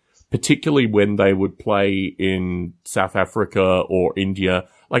money, particularly when they would play in South Africa or India.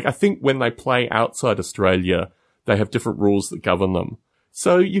 Like, I think when they play outside Australia, they have different rules that govern them.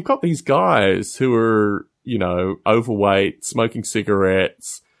 So you've got these guys who are, you know, overweight, smoking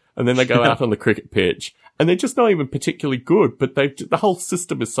cigarettes, and then they go out on the cricket pitch, and they're just not even particularly good, but the whole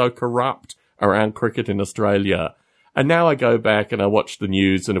system is so corrupt around cricket in Australia. And now I go back and I watch the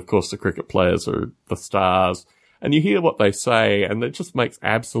news, and of course the cricket players are the stars, and you hear what they say, and it just makes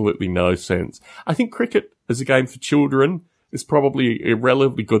absolutely no sense. I think cricket as a game for children is probably a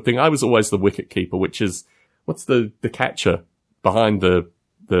relatively good thing. I was always the wicket keeper, which is, what's the catcher behind the,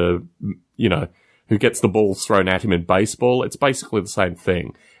 you know, who gets the balls thrown at him in baseball? It's basically the same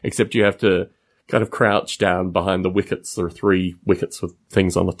thing, except you have to kind of crouch down behind the wickets. There are 3 wickets with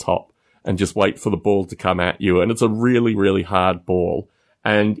things on the top, and just wait for the ball to come at you. And it's a really, really hard ball.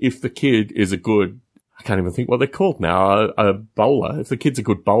 And if the kid is a good, I can't even think what they're called now, a bowler. If the kid's a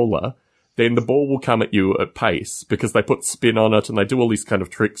good bowler, then the ball will come at you at pace because they put spin on it and they do all these kind of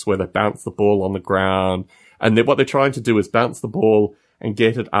tricks where they bounce the ball on the ground. And then what they're trying to do is bounce the ball and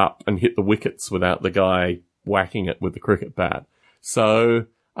get it up and hit the wickets without the guy whacking it with the cricket bat. So,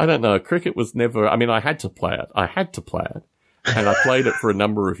 I don't know. Cricket was never, I mean, I had to play it. And I played it for a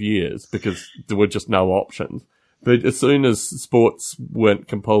number of years because there were just no options. But as soon as sports weren't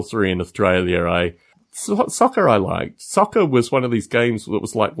compulsory in Australia, soccer I liked. Soccer was one of these games that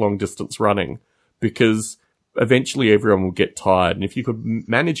was like long distance running because eventually everyone would get tired. And if you could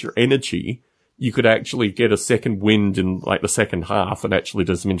manage your energy, you could actually get a second wind in like the second half and actually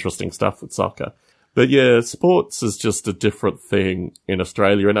do some interesting stuff with soccer. But yeah, sports is just a different thing in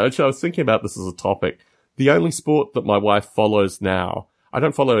Australia. And actually I was thinking about this as a topic. The only sport that my wife follows now, I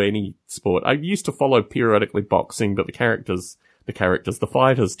don't follow any sport. I used to follow periodically boxing, but the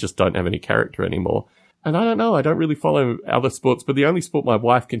fighters just don't have any character anymore. And I don't know, I don't really follow other sports, but the only sport my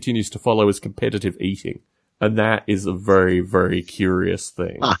wife continues to follow is competitive eating. And that is a very, very curious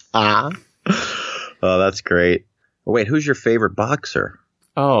thing. Oh, that's great. Wait, who's your favorite boxer?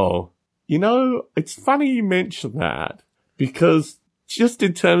 Oh, you know, it's funny you mention that because just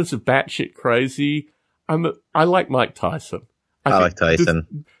in terms of batshit crazy, I like Mike Tyson. I like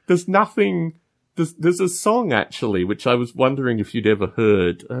Tyson. There's nothing. There's a song actually, which I was wondering if you'd ever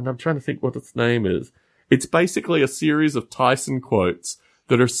heard, and I'm trying to think what its name is. It's basically a series of Tyson quotes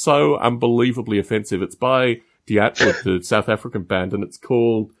that are so unbelievably offensive. It's by Die Atwood, the South African band, and it's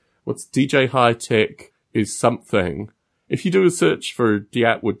called, what's DJ High Tech is something. If you do a search for Die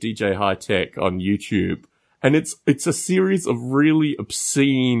Atwood DJ High Tech on YouTube, and it's a series of really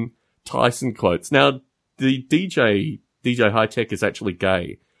obscene Tyson quotes. Now, the DJ High Tech is actually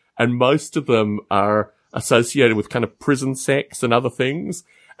gay, and most of them are associated with kind of prison sex and other things.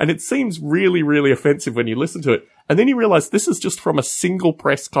 And it seems really, really offensive when you listen to it. And then you realize this is just from a single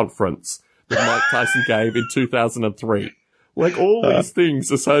press conference that Mike Tyson gave in 2003. Like all these things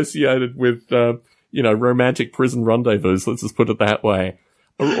associated with, romantic prison rendezvous, let's just put it that way,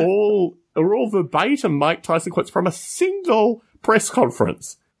 are all verbatim Mike Tyson quotes from a single press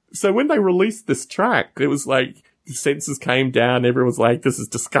conference. So when they released this track, it was like the censors came down, everyone was like, this is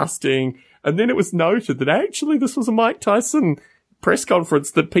disgusting. And then it was noted that actually this was a Mike Tyson press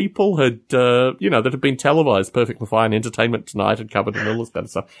conference that people had, that had been televised. Perfectly Fine, Entertainment Tonight had covered and all this kind of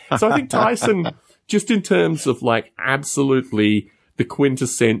stuff. So I think Tyson, just in terms of like absolutely the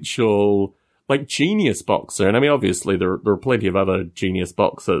quintessential, like genius boxer. And I mean, obviously there are plenty of other genius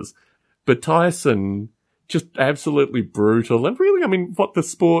boxers, but Tyson, just absolutely brutal. And really, I mean, what the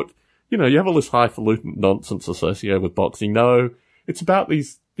sport, you have all this highfalutin nonsense associated with boxing. No, it's about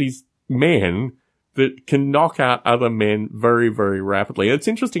these men that can knock out other men very, very rapidly. And it's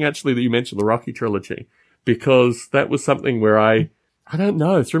interesting, actually, that you mentioned the Rocky trilogy, because that was something where I don't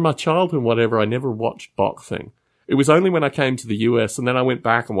know, through my childhood, whatever, I never watched boxing. It was only when I came to the US and then I went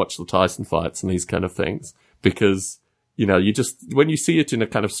back and watched the Tyson fights and these kind of things because, you know, when you see it in a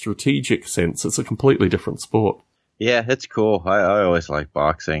kind of strategic sense, it's a completely different sport. Yeah, it's cool. I always like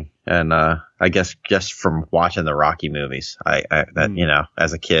boxing. And I guess just from watching the Rocky movies, you know,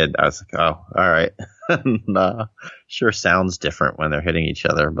 as a kid, I was like, oh, all right. And, sure sounds different when they're hitting each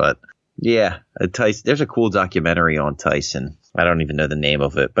other. But yeah, Tyson, there's a cool documentary on Tyson. I don't even know the name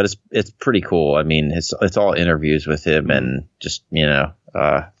of it, but it's pretty cool. I mean, it's all interviews with him and just, you know.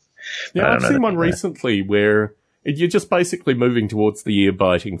 Yeah, I've seen one recently where you're just basically moving towards the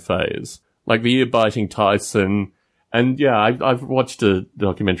ear-biting phase. Like the ear-biting Tyson. And yeah, I've watched a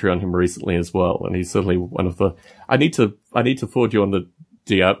documentary on him recently as well, and he's certainly one of the. I need to forward you on the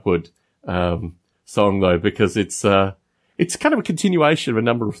D. Atwood song though, because it's kind of a continuation of a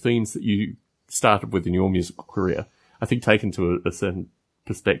number of themes that you started with in your musical career. I think taken to a certain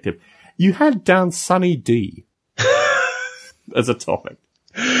perspective. You had down Sunny D as a topic.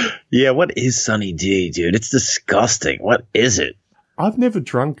 Yeah, what is Sunny D, dude? It's disgusting. What is it? I've never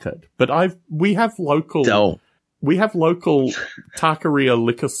drunk it, but we have local taqueria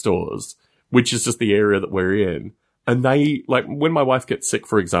liquor stores, which is just the area that we're in. And they, like, when my wife gets sick,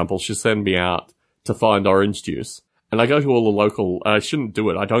 for example, she'll send me out to find orange juice. And I go to all the local, I shouldn't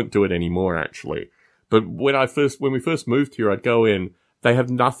do it. I don't do it anymore, actually. But when we first moved here, I'd go in, they have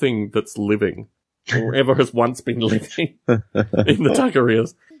nothing that's living or ever has once been living in the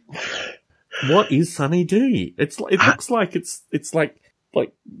taquerias. What is Sunny D? It looks like it's like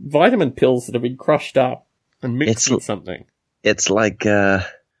vitamin pills that have been crushed up and mixed with something. It's like,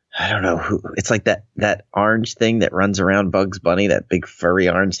 I don't know it's like that orange thing that runs around Bugs Bunny, that big furry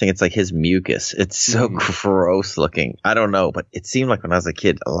orange thing. It's like his mucus. It's so gross looking. I don't know, but it seemed like when I was a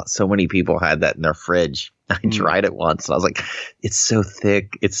kid, so many people had that in their fridge. I tried it once and I was like, it's so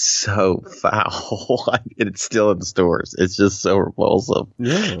thick. It's so foul. And it's still in the stores. It's just so repulsive.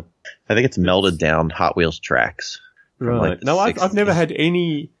 Yeah. I think it's melted down Hot Wheels tracks. Right. No, I've never had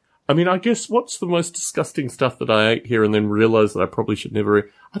any. I mean, I guess what's the most disgusting stuff that I ate here and then realized that I probably should never eat?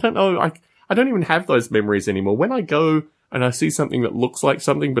 I don't know. I don't even have those memories anymore. When I go and I see something that looks like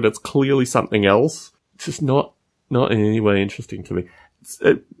something, but it's clearly something else, it's just not in any way interesting to me. It's,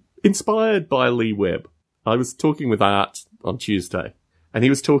 inspired by Lee Webb. I was talking with Art on Tuesday, and he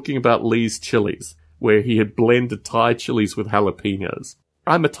was talking about Lee's chilies, where he had blended Thai chilies with jalapenos.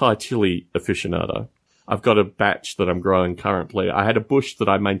 I'm a Thai chili aficionado. I've got a batch that I'm growing currently. I had a bush that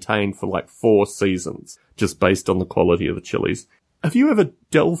I maintained for like 4 seasons, just based on the quality of the chilies. Have you ever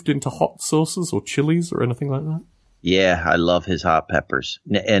delved into hot sauces or chilies or anything like that? Yeah, I love his hot peppers.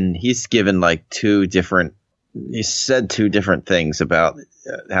 And he's given like he said 2 different things about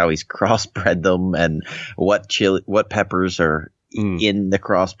how he's crossbred them and what peppers are in the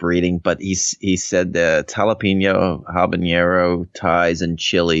crossbreeding. But he said the jalapeno, habanero, Thais, and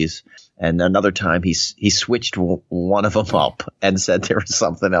chilies. And another time he switched one of them up and said there was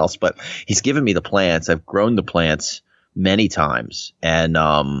something else. But he's given me the plants. I've grown the plants many times. And,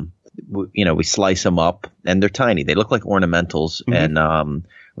 we slice them up and they're tiny. They look like ornamentals. Mm-hmm. And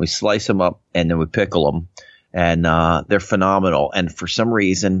we slice them up and then we pickle them. And they're phenomenal. And for some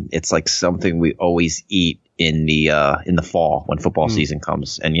reason, it's like something we always eat in the fall when football season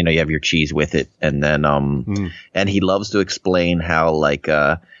comes. And, you have your cheese with it. And then and he loves to explain how like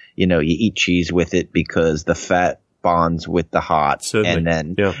you eat cheese with it because the fat bonds with the hot.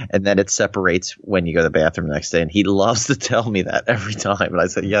 Certainly. And then it separates when you go to the bathroom the next day. And he loves to tell me that every time. And I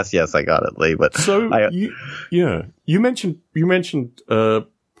said, yes, I got it, Lee. But so you mentioned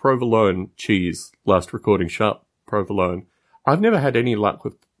provolone cheese last recording. Sharp provolone. I've never had any luck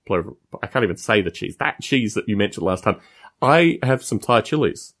with I can't even say the cheese. That cheese that you mentioned last time. I have some Thai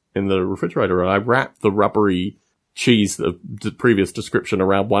chilies in the refrigerator, and I wrapped the rubbery cheese, the previous description,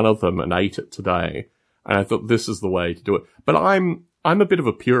 around one of them and ate it today. And I thought this is the way to do it. But I'm a bit of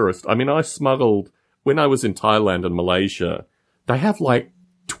a purist. I mean, I smuggled, when I was in Thailand and Malaysia, they have like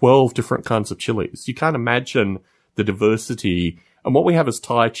 12 different kinds of chilies. You can't imagine the diversity. And what we have as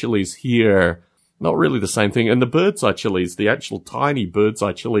Thai chilies here, not really the same thing. And the bird's eye chilies, the actual tiny bird's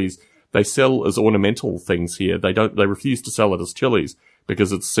eye chilies, they sell as ornamental things here. They refuse to sell it as chilies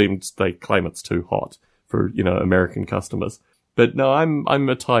because they claim it's too hot for, American customers. But no, I'm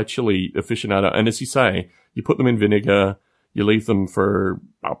a Thai chili aficionado. And as you say, you put them in vinegar, you leave them for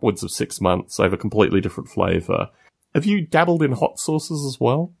upwards of 6 months. They have a completely different flavor. Have you dabbled in hot sauces as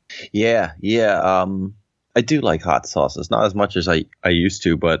well? Yeah. I do like hot sauces, not as much as I used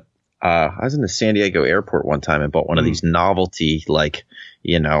to, but I was in the San Diego airport one time and bought one of these novelty, like,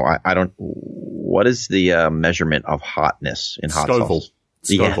 I don't, what is the measurement of hotness in hot sauce?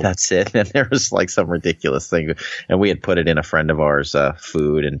 Yeah, that's it. And there was like some ridiculous thing, and we had put it in a friend of ours'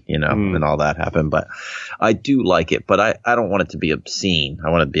 food, and and all that happened. But I do like it, but I don't want it to be obscene. I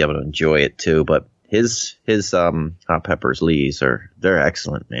want to be able to enjoy it too. But his hot peppers, Lee's, they're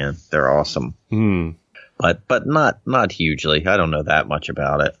excellent, man. They're awesome. But not hugely. I don't know that much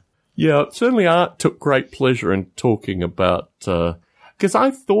about it. Yeah, certainly Art took great pleasure in talking about, because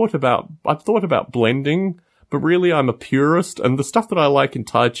I've thought about blending, but really I'm a purist, and the stuff that I like in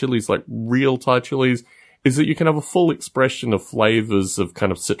Thai chilies, like real Thai chilies, is that you can have a full expression of flavors, of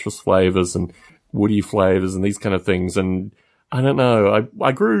kind of citrus flavors and woody flavors and these kind of things. And I don't know,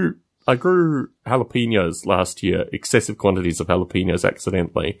 I grew jalapenos last year, excessive quantities of jalapenos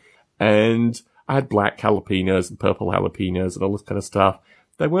accidentally, and I had black jalapenos and purple jalapenos and all this kind of stuff.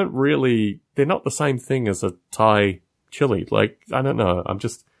 They're not the same thing as a Thai chili. Like, I don't know, I'm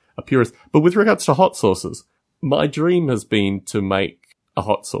just a purist. But with regards to hot sauces, my dream has been to make a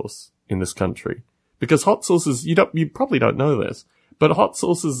hot sauce in this country. Because hot sauces, you probably don't know this, but hot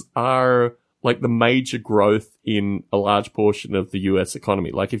sauces are like the major growth in a large portion of the US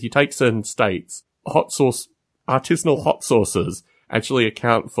economy. Like, if you take certain states, artisanal hot sauces actually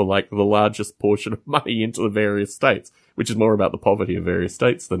account for like the largest portion of money into the various states, which is more about the poverty of various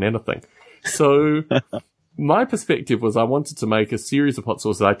states than anything. So my perspective was I wanted to make a series of hot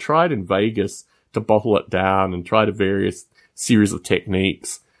sauces. I tried in Vegas to bottle it down and tried a various series of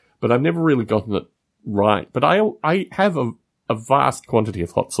techniques, but I've never really gotten it right. But I have a vast quantity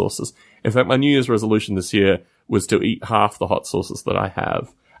of hot sauces. In fact, my New Year's resolution this year was to eat half the hot sauces that I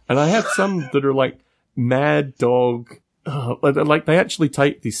have. And I have some that are like Mad Dog. Like, they actually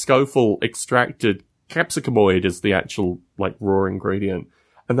take the Scoville extracted capsicumoid as the actual like raw ingredient,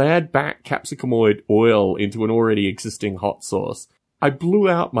 and they add back capsicumoid oil into an already existing hot sauce. I blew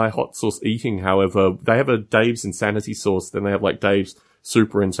out my hot sauce eating, however. They have a Dave's Insanity sauce, then they have like Dave's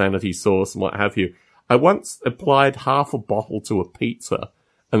Super Insanity sauce and what have you. I once applied half a bottle to a pizza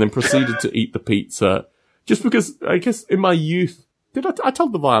and then proceeded to eat the pizza just because, I guess in my youth, I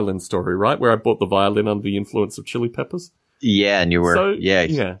told the violin story, right? Where I bought the violin under the influence of chili peppers. Yeah, and you were,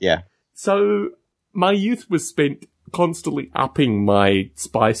 yeah. So my youth was spent constantly upping my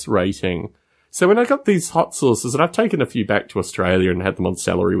spice rating. So when I got these hot sauces, and I've taken a few back to Australia and had them on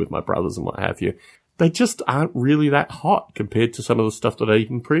celery with my brothers and what have you, they just aren't really that hot compared to some of the stuff that I'd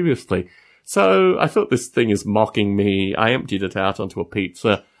eaten previously. So I thought this thing is mocking me. I emptied it out onto a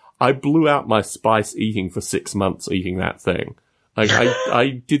pizza. I blew out my spice eating for 6 months eating that thing. Like,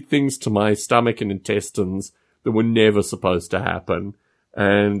 I did things to my stomach and intestines that were never supposed to happen.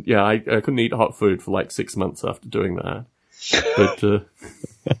 And yeah, I couldn't eat hot food for like 6 months after doing that. But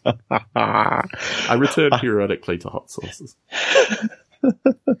I return periodically to hot sauces.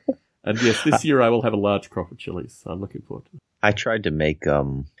 And yes, this year I will have a large crop of chilies, so I'm looking forward to it. I tried to make,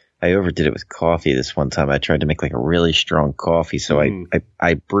 I overdid it with coffee this one time. I tried to make like a really strong coffee, so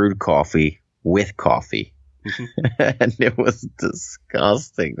I brewed coffee with coffee. And it was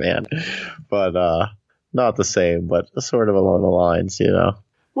disgusting, man. But not the same, but sort of along the lines, you know.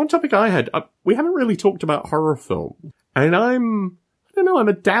 One topic I had, we haven't really talked about horror film. And I'm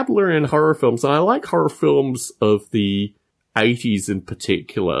a dabbler in horror films, and I like horror films of the 80s in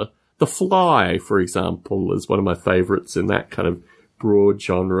particular. The Fly, for example, is one of my favorites in that kind of broad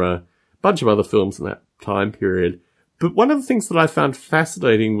genre. A bunch of other films in that time period. But one of the things that I found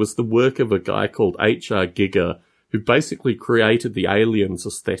fascinating was the work of a guy called H.R. Giger, who basically created the Aliens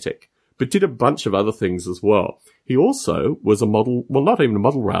aesthetic, but did a bunch of other things as well. He also was a model, well, not even a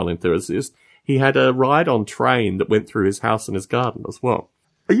model rail enthusiast. He had a ride-on train that went through his house and his garden as well.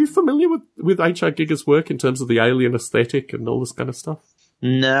 Are you familiar with H.R. Giger's work in terms of the alien aesthetic and all this kind of stuff?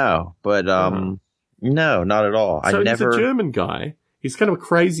 No, but no, not at all. So he's a German guy. He's kind of a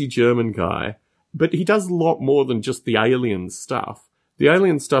crazy German guy, but he does a lot more than just the alien stuff. The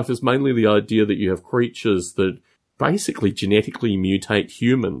alien stuff is mainly the idea that you have creatures that basically genetically mutate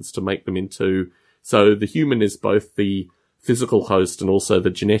humans to make them into... So the human is both the physical host and also the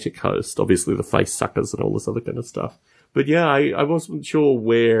genetic host, obviously the face suckers and all this other kind of stuff. But yeah, I wasn't sure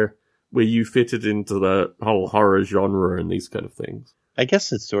where you fitted into the whole horror genre and these kind of things. I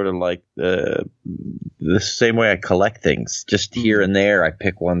guess it's sort of like the same way I collect things. Just here and there, I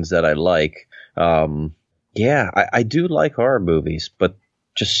pick ones that I like. Yeah, I do like horror movies, but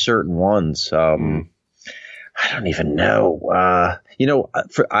just certain ones. I don't even know.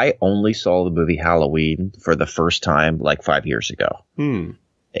 I only saw the movie Halloween for the first time like 5 years ago.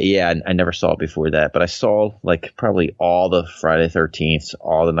 Yeah, I never saw it before that, but I saw like probably all the Friday the 13th,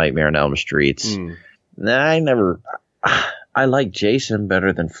 all the Nightmare on Elm Streets. I liked Jason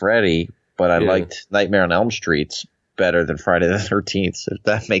better than Freddy, but I liked Nightmare on Elm Streets better than Friday the 13th, if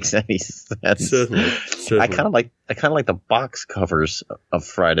that makes any sense. Certainly. I kind of like the box covers of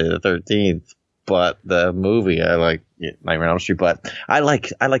Friday the 13th, but the movie I like Nightmare on Elm Street. But I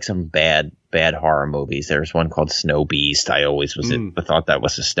like some bad horror movies. There's one called Snow Beast. I always I thought that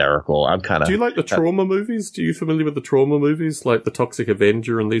was hysterical. Do you like the trauma movies? Are you familiar with the trauma movies, like the Toxic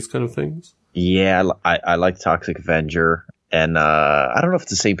Avenger and these kind of things? Yeah, I like Toxic Avenger, and I don't know if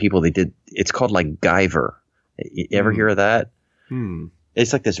it's the same people. It's called like Guyver. You ever hear of that?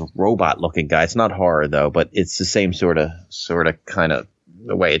 It's like this robot-looking guy. It's not horror though, but it's the same sort of kind of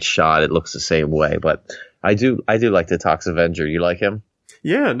the way it's shot. It looks the same way, but I do like the Toxic Avenger. You like him?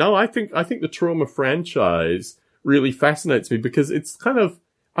 Yeah, no, I think the Trauma franchise really fascinates me because it's kind of,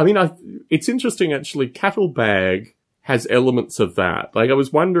 it's interesting actually. Cattlebag has elements of that. Like I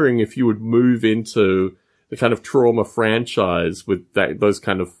was wondering if you would move into the kind of Trauma franchise with those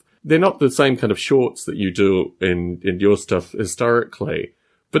kind of. They're not the same kind of shorts that you do in your stuff historically,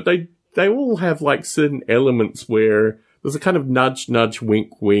 but they all have like certain elements where there's a kind of nudge,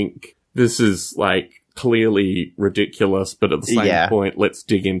 wink, wink. This is like clearly ridiculous, but at the same point, let's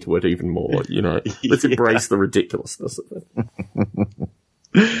dig into it even more, let's embrace the ridiculousness of it.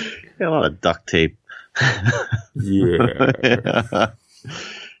 Got a lot of duct tape. Yeah.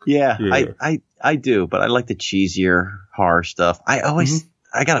 I do, but I like the cheesier horror stuff.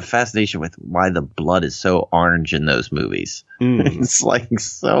 I got a fascination with why the blood is so orange in those movies. It's like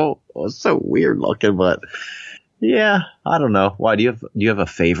so weird looking, but yeah, I don't know. Why do you have a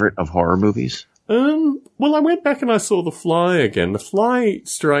favorite of horror movies? Well, I went back and I saw The Fly again. The Fly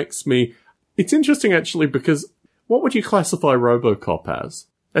strikes me. It's interesting actually because what would you classify RoboCop as?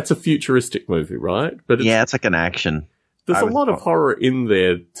 That's a futuristic movie, right? But it's like an action. There's a lot of horror in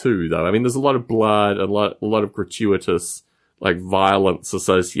there too, though. I mean, there's a lot of blood, a lot of gratuitous like violence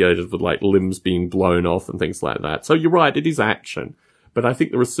associated with like limbs being blown off and things like that. So you're right, it is action. But I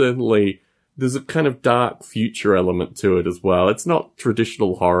think there's a kind of dark future element to it as well. It's not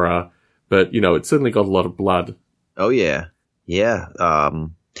traditional horror, but it's certainly got a lot of blood. Oh yeah. Yeah.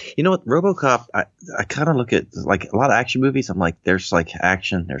 You know what, RoboCop, I kind of look at like a lot of action movies. I'm like, there's like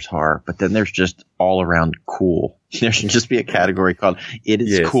action, there's horror, but then there's just all around cool. There should just be a category called it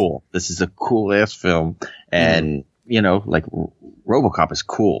is cool. This is a cool ass film. And like RoboCop is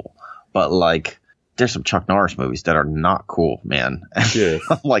cool, but like there's some Chuck Norris movies that are not cool, man. Yeah.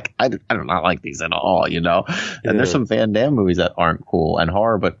 I'm like, I do not like these at all, And there's some Van Damme movies that aren't cool and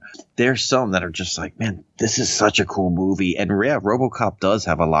horror, but there's some that are just like, man, this is such a cool movie. And yeah, RoboCop does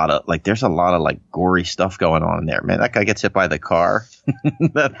have there's a lot of like gory stuff going on in there, man. That guy gets hit by the car.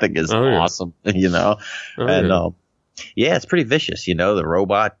 That thing is awesome, Yeah, it's pretty vicious, the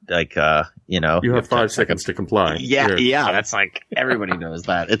robot, like, You have 5 seconds to comply. Yeah, that's like, everybody knows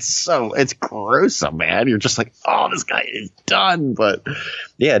that. It's gruesome, man. You're just like, oh, this guy is done. But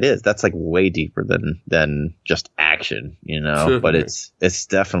yeah, it is. That's like way deeper than just action, but it's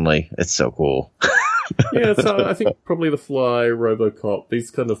definitely, it's so cool. Yeah, so I think probably The Fly, RoboCop, these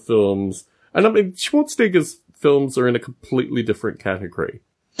kind of films. And I mean, Schwarzenegger's films are in a completely different category.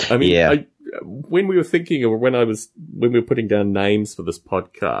 I mean, when we were thinking of when we were putting down names for this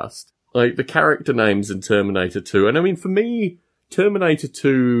podcast, like the character names in Terminator 2, and I mean, for me, Terminator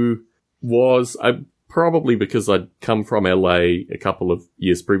 2 was probably because I'd come from LA a couple of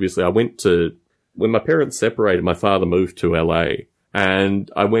years previously. When my parents separated, my father moved to LA, and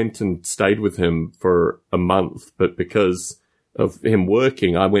I went and stayed with him for a month, but because of him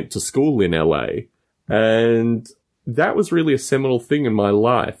working, I went to school in LA, and that was really a seminal thing in my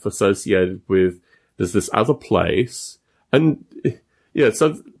life associated with there's this other place. And yeah,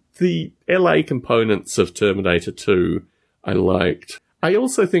 so the LA components of Terminator 2 I liked. I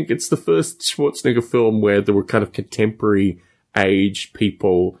also think it's the first Schwarzenegger film where there were kind of contemporary age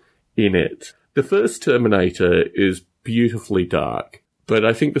people in it. The first Terminator is beautifully dark, but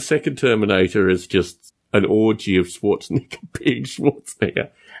I think the second Terminator is just an orgy of Schwarzenegger being Schwarzenegger.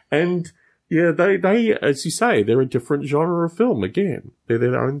 And yeah, they, as you say, they're a different genre of film. Again, they're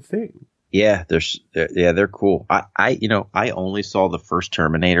their own thing. Yeah, they're cool. I only saw the first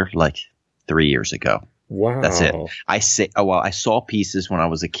Terminator like 3 years ago. Wow, that's it. I saw pieces when I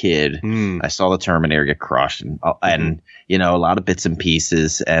was a kid. I saw the Terminator get crushed, and a lot of bits and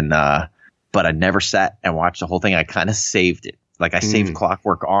pieces, and but I never sat and watched the whole thing. I kind of saved it. Like I saved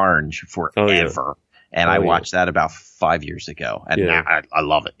Clockwork Orange forever. And I watched that about 5 years ago, and now I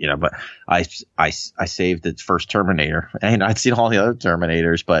love it, but I saved the first Terminator, and I'd seen all the other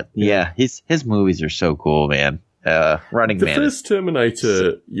Terminators, but his movies are so cool, man. Running Man. The first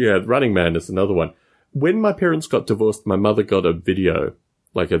Terminator, Running Man is another one. When my parents got divorced, my mother got a video,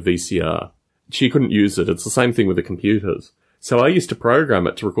 like a VCR. she couldn't use it. It's the same thing with the computers. So I used to program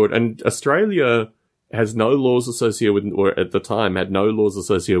it to record, and Australia has no laws associated with, or at the time had no laws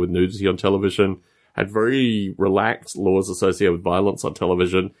associated with nudity on television, had very relaxed laws associated with violence on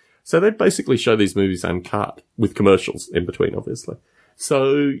television. So they'd basically show these movies uncut, with commercials in between, obviously.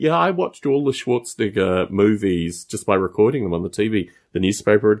 So, yeah, I watched all the Schwarzenegger movies just by recording them on the TV. The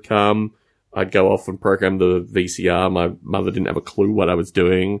newspaper would come, I'd go off and program the VCR. My mother didn't have a clue what I was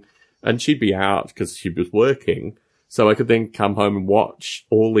doing, and she'd be out because she was working. So I could then come home and watch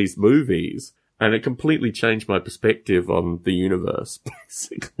all these movies, and it completely changed my perspective on the universe,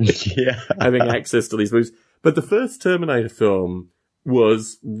 basically. Yeah. Having access to these movies. But the first Terminator film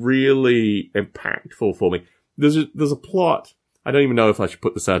was really impactful for me. There's a plot. I don't even know if I should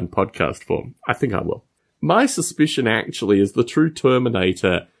put this out in podcast form. I think I will. My suspicion actually is the true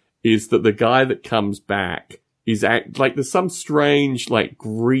Terminator is that the guy that comes back is like there's some strange like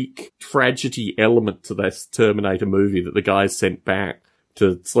Greek tragedy element to this Terminator movie that the guy's sent back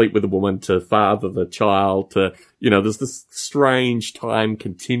to sleep with a woman, to father the child, to, there's this strange time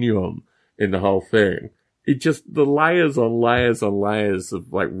continuum in the whole thing. It just, the layers on layers on layers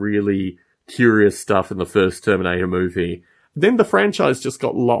of like really curious stuff in the first Terminator movie. Then the franchise just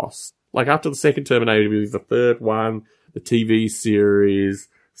got lost. Like after the second Terminator movie, the third one, the TV series,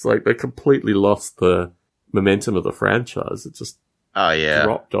 it's like they completely lost the momentum of the franchise. It just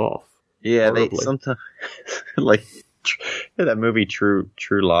dropped off. Yeah, horribly. They sometimes like that movie True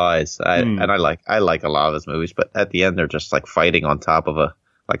Lies. I like a lot of those movies, but at the end they're just like fighting on top of a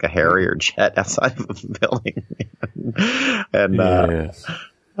Harrier jet outside of a building, and they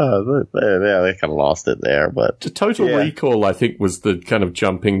kind of lost it there. But Total Recall, I think, was the kind of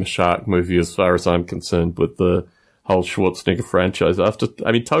jumping the shark movie as far as I'm concerned with the whole Schwarzenegger franchise.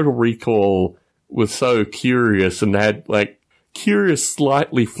 Total Recall was so curious and had like curious,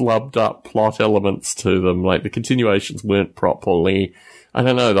 slightly flubbed up plot elements to them. Like the continuations weren't properly. I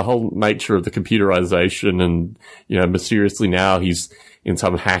don't know, the whole nature of the computerization and, mysteriously now he's in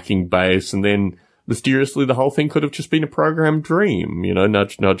some hacking base, and then mysteriously the whole thing could have just been a programmed dream,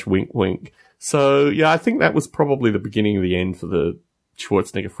 nudge, nudge, wink, wink. So, yeah, I think that was probably the beginning of the end for the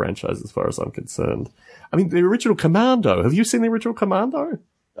Schwarzenegger franchise as far as I'm concerned. I mean, the original Commando. Have you seen the original Commando?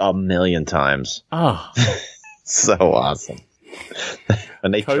 1,000,000 times. Ah. So awesome.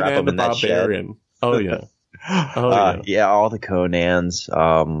 And they trap him in that Barbarian. shed. Oh, yeah. Yeah, all the Conans.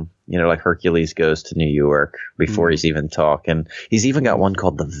 Like Hercules goes to New York before he's even talking. He's even got one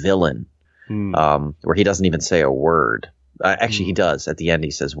called The Villain, where he doesn't even say a word. Actually, he does. At the end,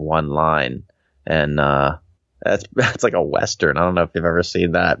 he says one line, and that's like a Western. I don't know if you've ever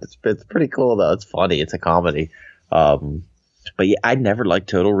seen that. It's pretty cool though. It's funny. It's a comedy. But yeah, I never liked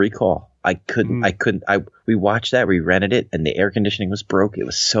Total Recall. I couldn't. We watched that. We rented it, and the air conditioning was broke. It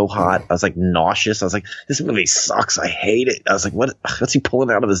was so hot. I was like nauseous. I was like, this movie sucks. I hate it. I was like, what's he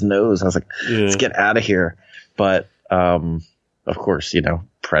pulling out of his nose? I was like, let's get out of here. But of course,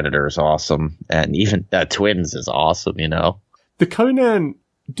 Predator is awesome, and even Twins is awesome. The Conan.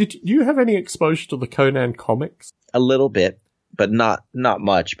 Did you have any exposure to the Conan comics? A little bit, but not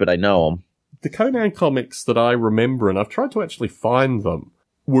much. But I know them. The Conan comics that I remember, and I've tried to actually find them,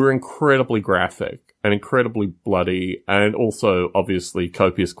 were incredibly graphic and incredibly bloody, and also obviously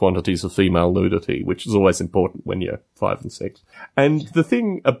copious quantities of female nudity, which is always important when you're 5 and 6. And the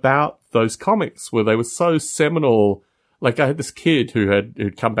thing about those comics were they were so seminal. Like I had this kid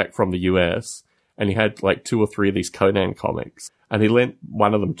who'd come back from the US, and he had like 2 or 3 of these Conan comics, and he lent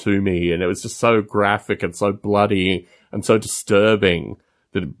one of them to me, and it was just so graphic and so bloody and so disturbing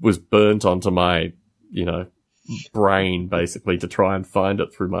that it was burnt onto my, brain, basically, to try and find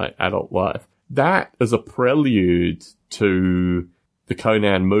it through my adult life. That is a prelude to the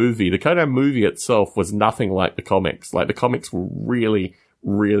Conan movie. The Conan movie itself was nothing like the comics. Like, the comics were really,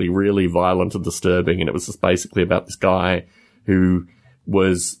 really, really violent and disturbing, and it was just basically about this guy who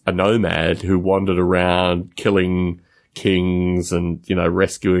was a nomad who wandered around killing kings and,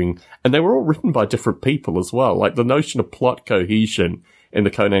 rescuing. And they were all written by different people as well. Like, the notion of plot cohesion in the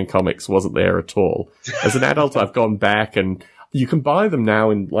Conan comics wasn't there at all. As an adult, I've gone back, and you can buy them now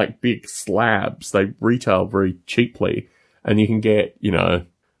in like big slabs. They retail very cheaply, and you can get,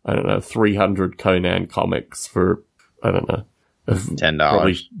 300 Conan comics for, $10.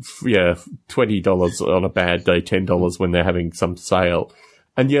 Probably, $20 on a bad day, $10 when they're having some sale.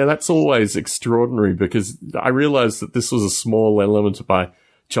 And yeah, that's always extraordinary, because I realized that this was a small element of my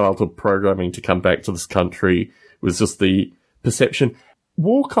childhood programming to come back to this country. It was just the perception.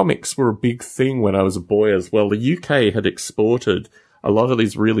 War comics were a big thing when I was a boy as well. The UK had exported a lot of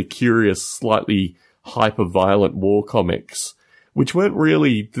these really curious, slightly hyper-violent war comics, which weren't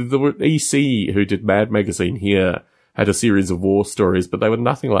really, there were EC, who did Mad Magazine here, had a series of war stories, but they were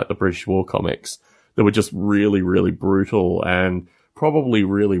nothing like the British war comics. They were just really, really brutal and probably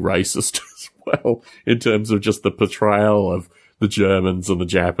really racist as well, in terms of just the portrayal of the Germans and the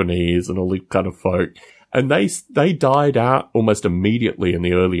Japanese and all these kind of folk. And they died out almost immediately in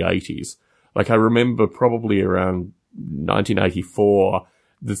the early 80s. Like, I remember probably around 1984,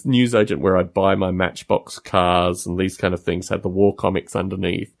 this newsagent where I'd buy my Matchbox cars and these kind of things had the war comics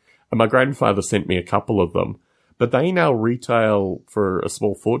underneath. And my grandfather sent me a couple of them. But they now retail for a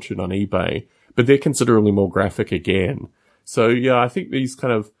small fortune on eBay, but they're considerably more graphic again. So, yeah, I think these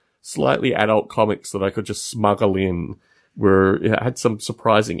kind of slightly adult comics that I could just smuggle in had some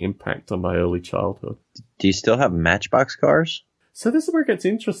surprising impact on my early childhood. Do you still have Matchbox cars? So this is where it gets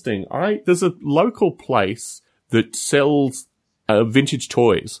interesting. There's a local place that sells vintage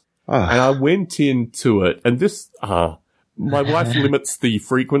toys. And I went into it, and this, my wife limits the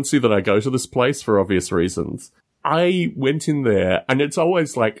frequency that I go to this place for obvious reasons. I went in there, and it's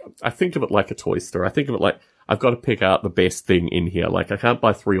always like, I think of it like a toy store. I think of it like, I've got to pick out the best thing in here. Like, I can't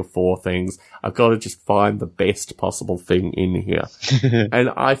buy 3 or 4 things. I've got to just find the best possible thing in here. And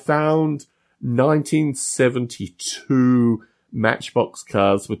I found 1972 Matchbox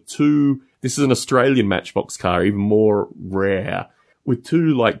cars with 2, this is an Australian Matchbox car, even more rare, with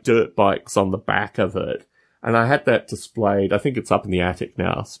 2 like dirt bikes on the back of it. And I had that displayed. I think it's up in the attic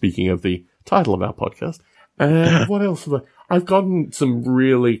now, speaking of the title of our podcast. And what else have I've gotten some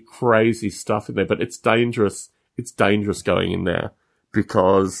really crazy stuff in there, but it's dangerous. It's dangerous going in there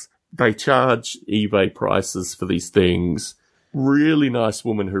because they charge eBay prices for these things. Really nice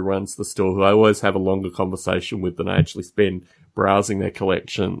woman who runs the store, who I always have a longer conversation with than I actually spend browsing their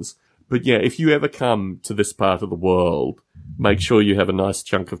collections. But yeah, if you ever come to this part of the world, make sure you have a nice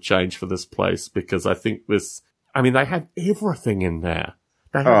chunk of change for this place, because I think they have everything in there.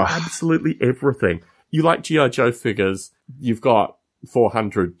 They have absolutely everything. You like G.I. Joe figures, you've got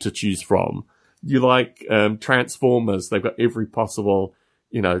 400 to choose from. You like Transformers, they've got every possible,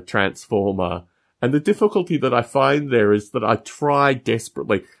 Transformer. And the difficulty that I find there is that I try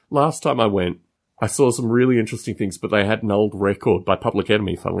desperately. Last time I went, I saw some really interesting things, but they had an old record by Public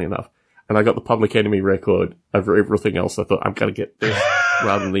Enemy, funnily enough. And I got the Public Enemy record over everything else. I thought, I'm going to get this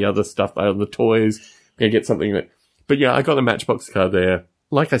rather than the other stuff, the toys. I'm going to get something that... But yeah, I got a Matchbox car there.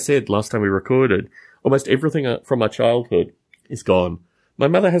 Like I said last time we recorded, almost everything from my childhood is gone. My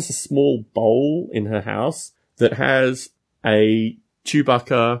mother has a small bowl in her house that has a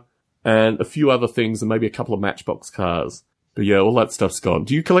Chewbacca and a few other things and maybe a couple of Matchbox cars. But yeah, all that stuff's gone.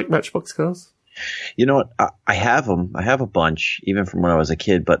 Do you collect Matchbox cars? You know what? I have them. I have a bunch, even from when I was a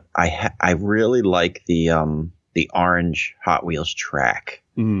kid. But I really like the orange Hot Wheels track.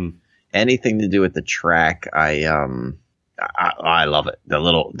 Mm. Anything to do with the track, I love it.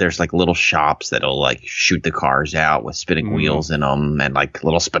 There's like little shops that'll like shoot the cars out with spinning wheels in them and like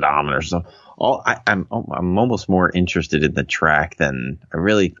little speedometers. So I'm almost more interested in the track than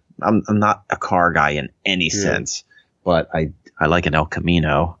I'm not a car guy in any sense, but I like an El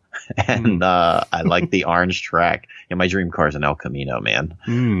Camino. And I like the orange track. Yeah, my dream car is an El Camino, man.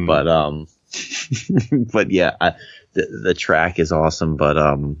 But but yeah, the track is awesome. But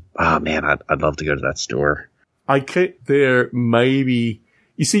man, I'd love to go to that store. I get there maybe.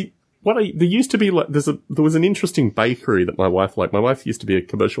 You see, there used to be like there was an interesting bakery that my wife liked. My wife used to be a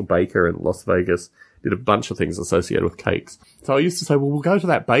commercial baker in Las Vegas. Did a bunch of things associated with cakes. So I used to say, well, we'll go to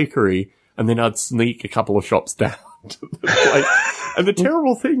that bakery, and then I'd sneak a couple of shops down to the place. And the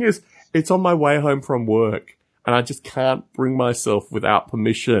terrible thing is, it's on my way home from work, and I just can't bring myself without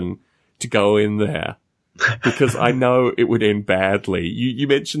permission to go in there because I know it would end badly. You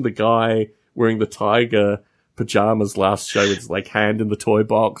mentioned the guy wearing the tiger pajamas last show with his like hand in the toy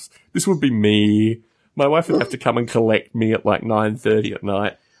box. This would be me. My wife would have to come and collect me at like 9:30 at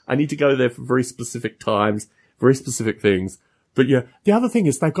night. I need to go there for very specific times, very specific things. But yeah, the other thing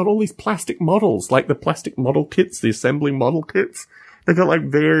is they've got all these plastic models, like the plastic model kits, the assembly model kits. They've got like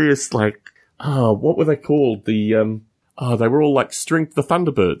various what were they called? They were all like the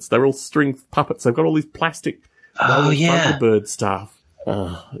Thunderbirds. They were all string puppets. They've got all these plastic Thunderbird stuff.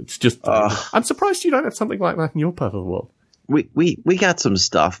 It's just, I'm surprised you don't have something like that in your part of the world. We got some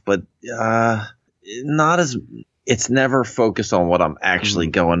stuff, but, not as, it's never focused on what I'm actually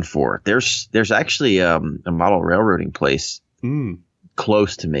going for. There's actually, a model railroading place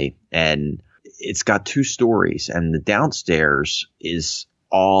close to me, and it's got 2 stories, and the downstairs is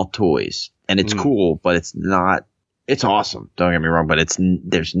all toys, and it's cool, but it's awesome. Don't get me wrong, but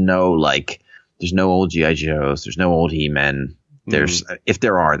there's no old G.I. Joes. There's no old He-Men. if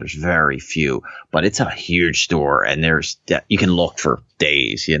there are, there's very few, but it's a huge store, and you can look for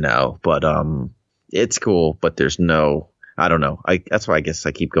days, but it's cool, but there's no, I don't know. That's why I guess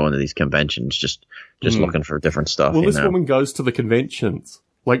I keep going to these conventions, just looking for different stuff. Well, this woman goes to the conventions.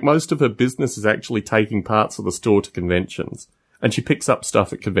 Like, most of her business is actually taking parts of the store to conventions, and she picks up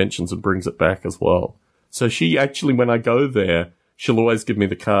stuff at conventions and brings it back as well. So she actually, when I go there, she'll always give me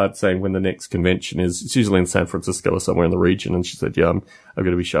the card saying when the next convention is. It's usually in San Francisco or somewhere in the region, and she said, yeah, I'm going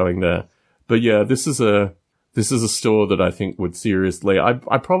to be showing there. But yeah, this is a store that I think would seriously, I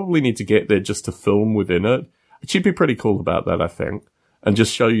probably need to get there just to film within it. She'd be pretty cool about that, I think, and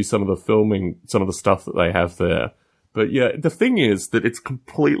just show you some of the filming, some of the stuff that they have there. But yeah, the thing is that it's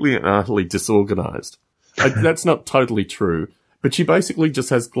completely and utterly disorganized. That's not totally true, but she basically just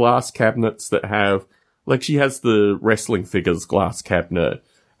has glass cabinets that have, like, she has the wrestling figures glass cabinet,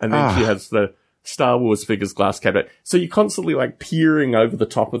 and then she has the Star Wars figures glass cabinet. So you're constantly, like, peering over the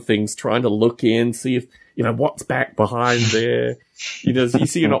top of things, trying to look in, see if, what's back behind there. You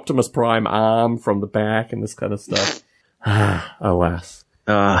see an Optimus Prime arm from the back and this kind of stuff. Alas.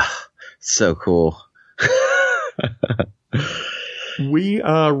 So cool. We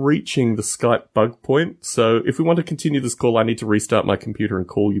are reaching the Skype bug point, so if we want to continue this call, I need to restart my computer and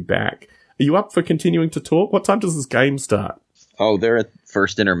call you back. Are you up for continuing to talk? What time does this game start? Oh, they're at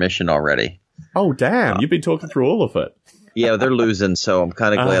first intermission already. Oh, damn. You've been talking through all of it. Yeah, they're losing, so I'm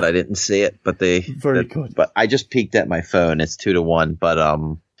kind of glad I didn't see it. But very good. But I just peeked at my phone. It's 2-1. But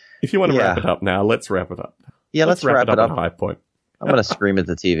if you want to wrap it up now, let's wrap it up. Yeah, let's wrap it up at a high point. I'm going to scream at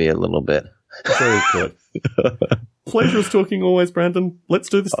the TV a little bit. Very good. Pleasure talking always, Brandon. Let's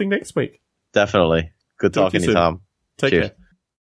do this thing next week. Definitely. Good talking to you, Tom. Take care.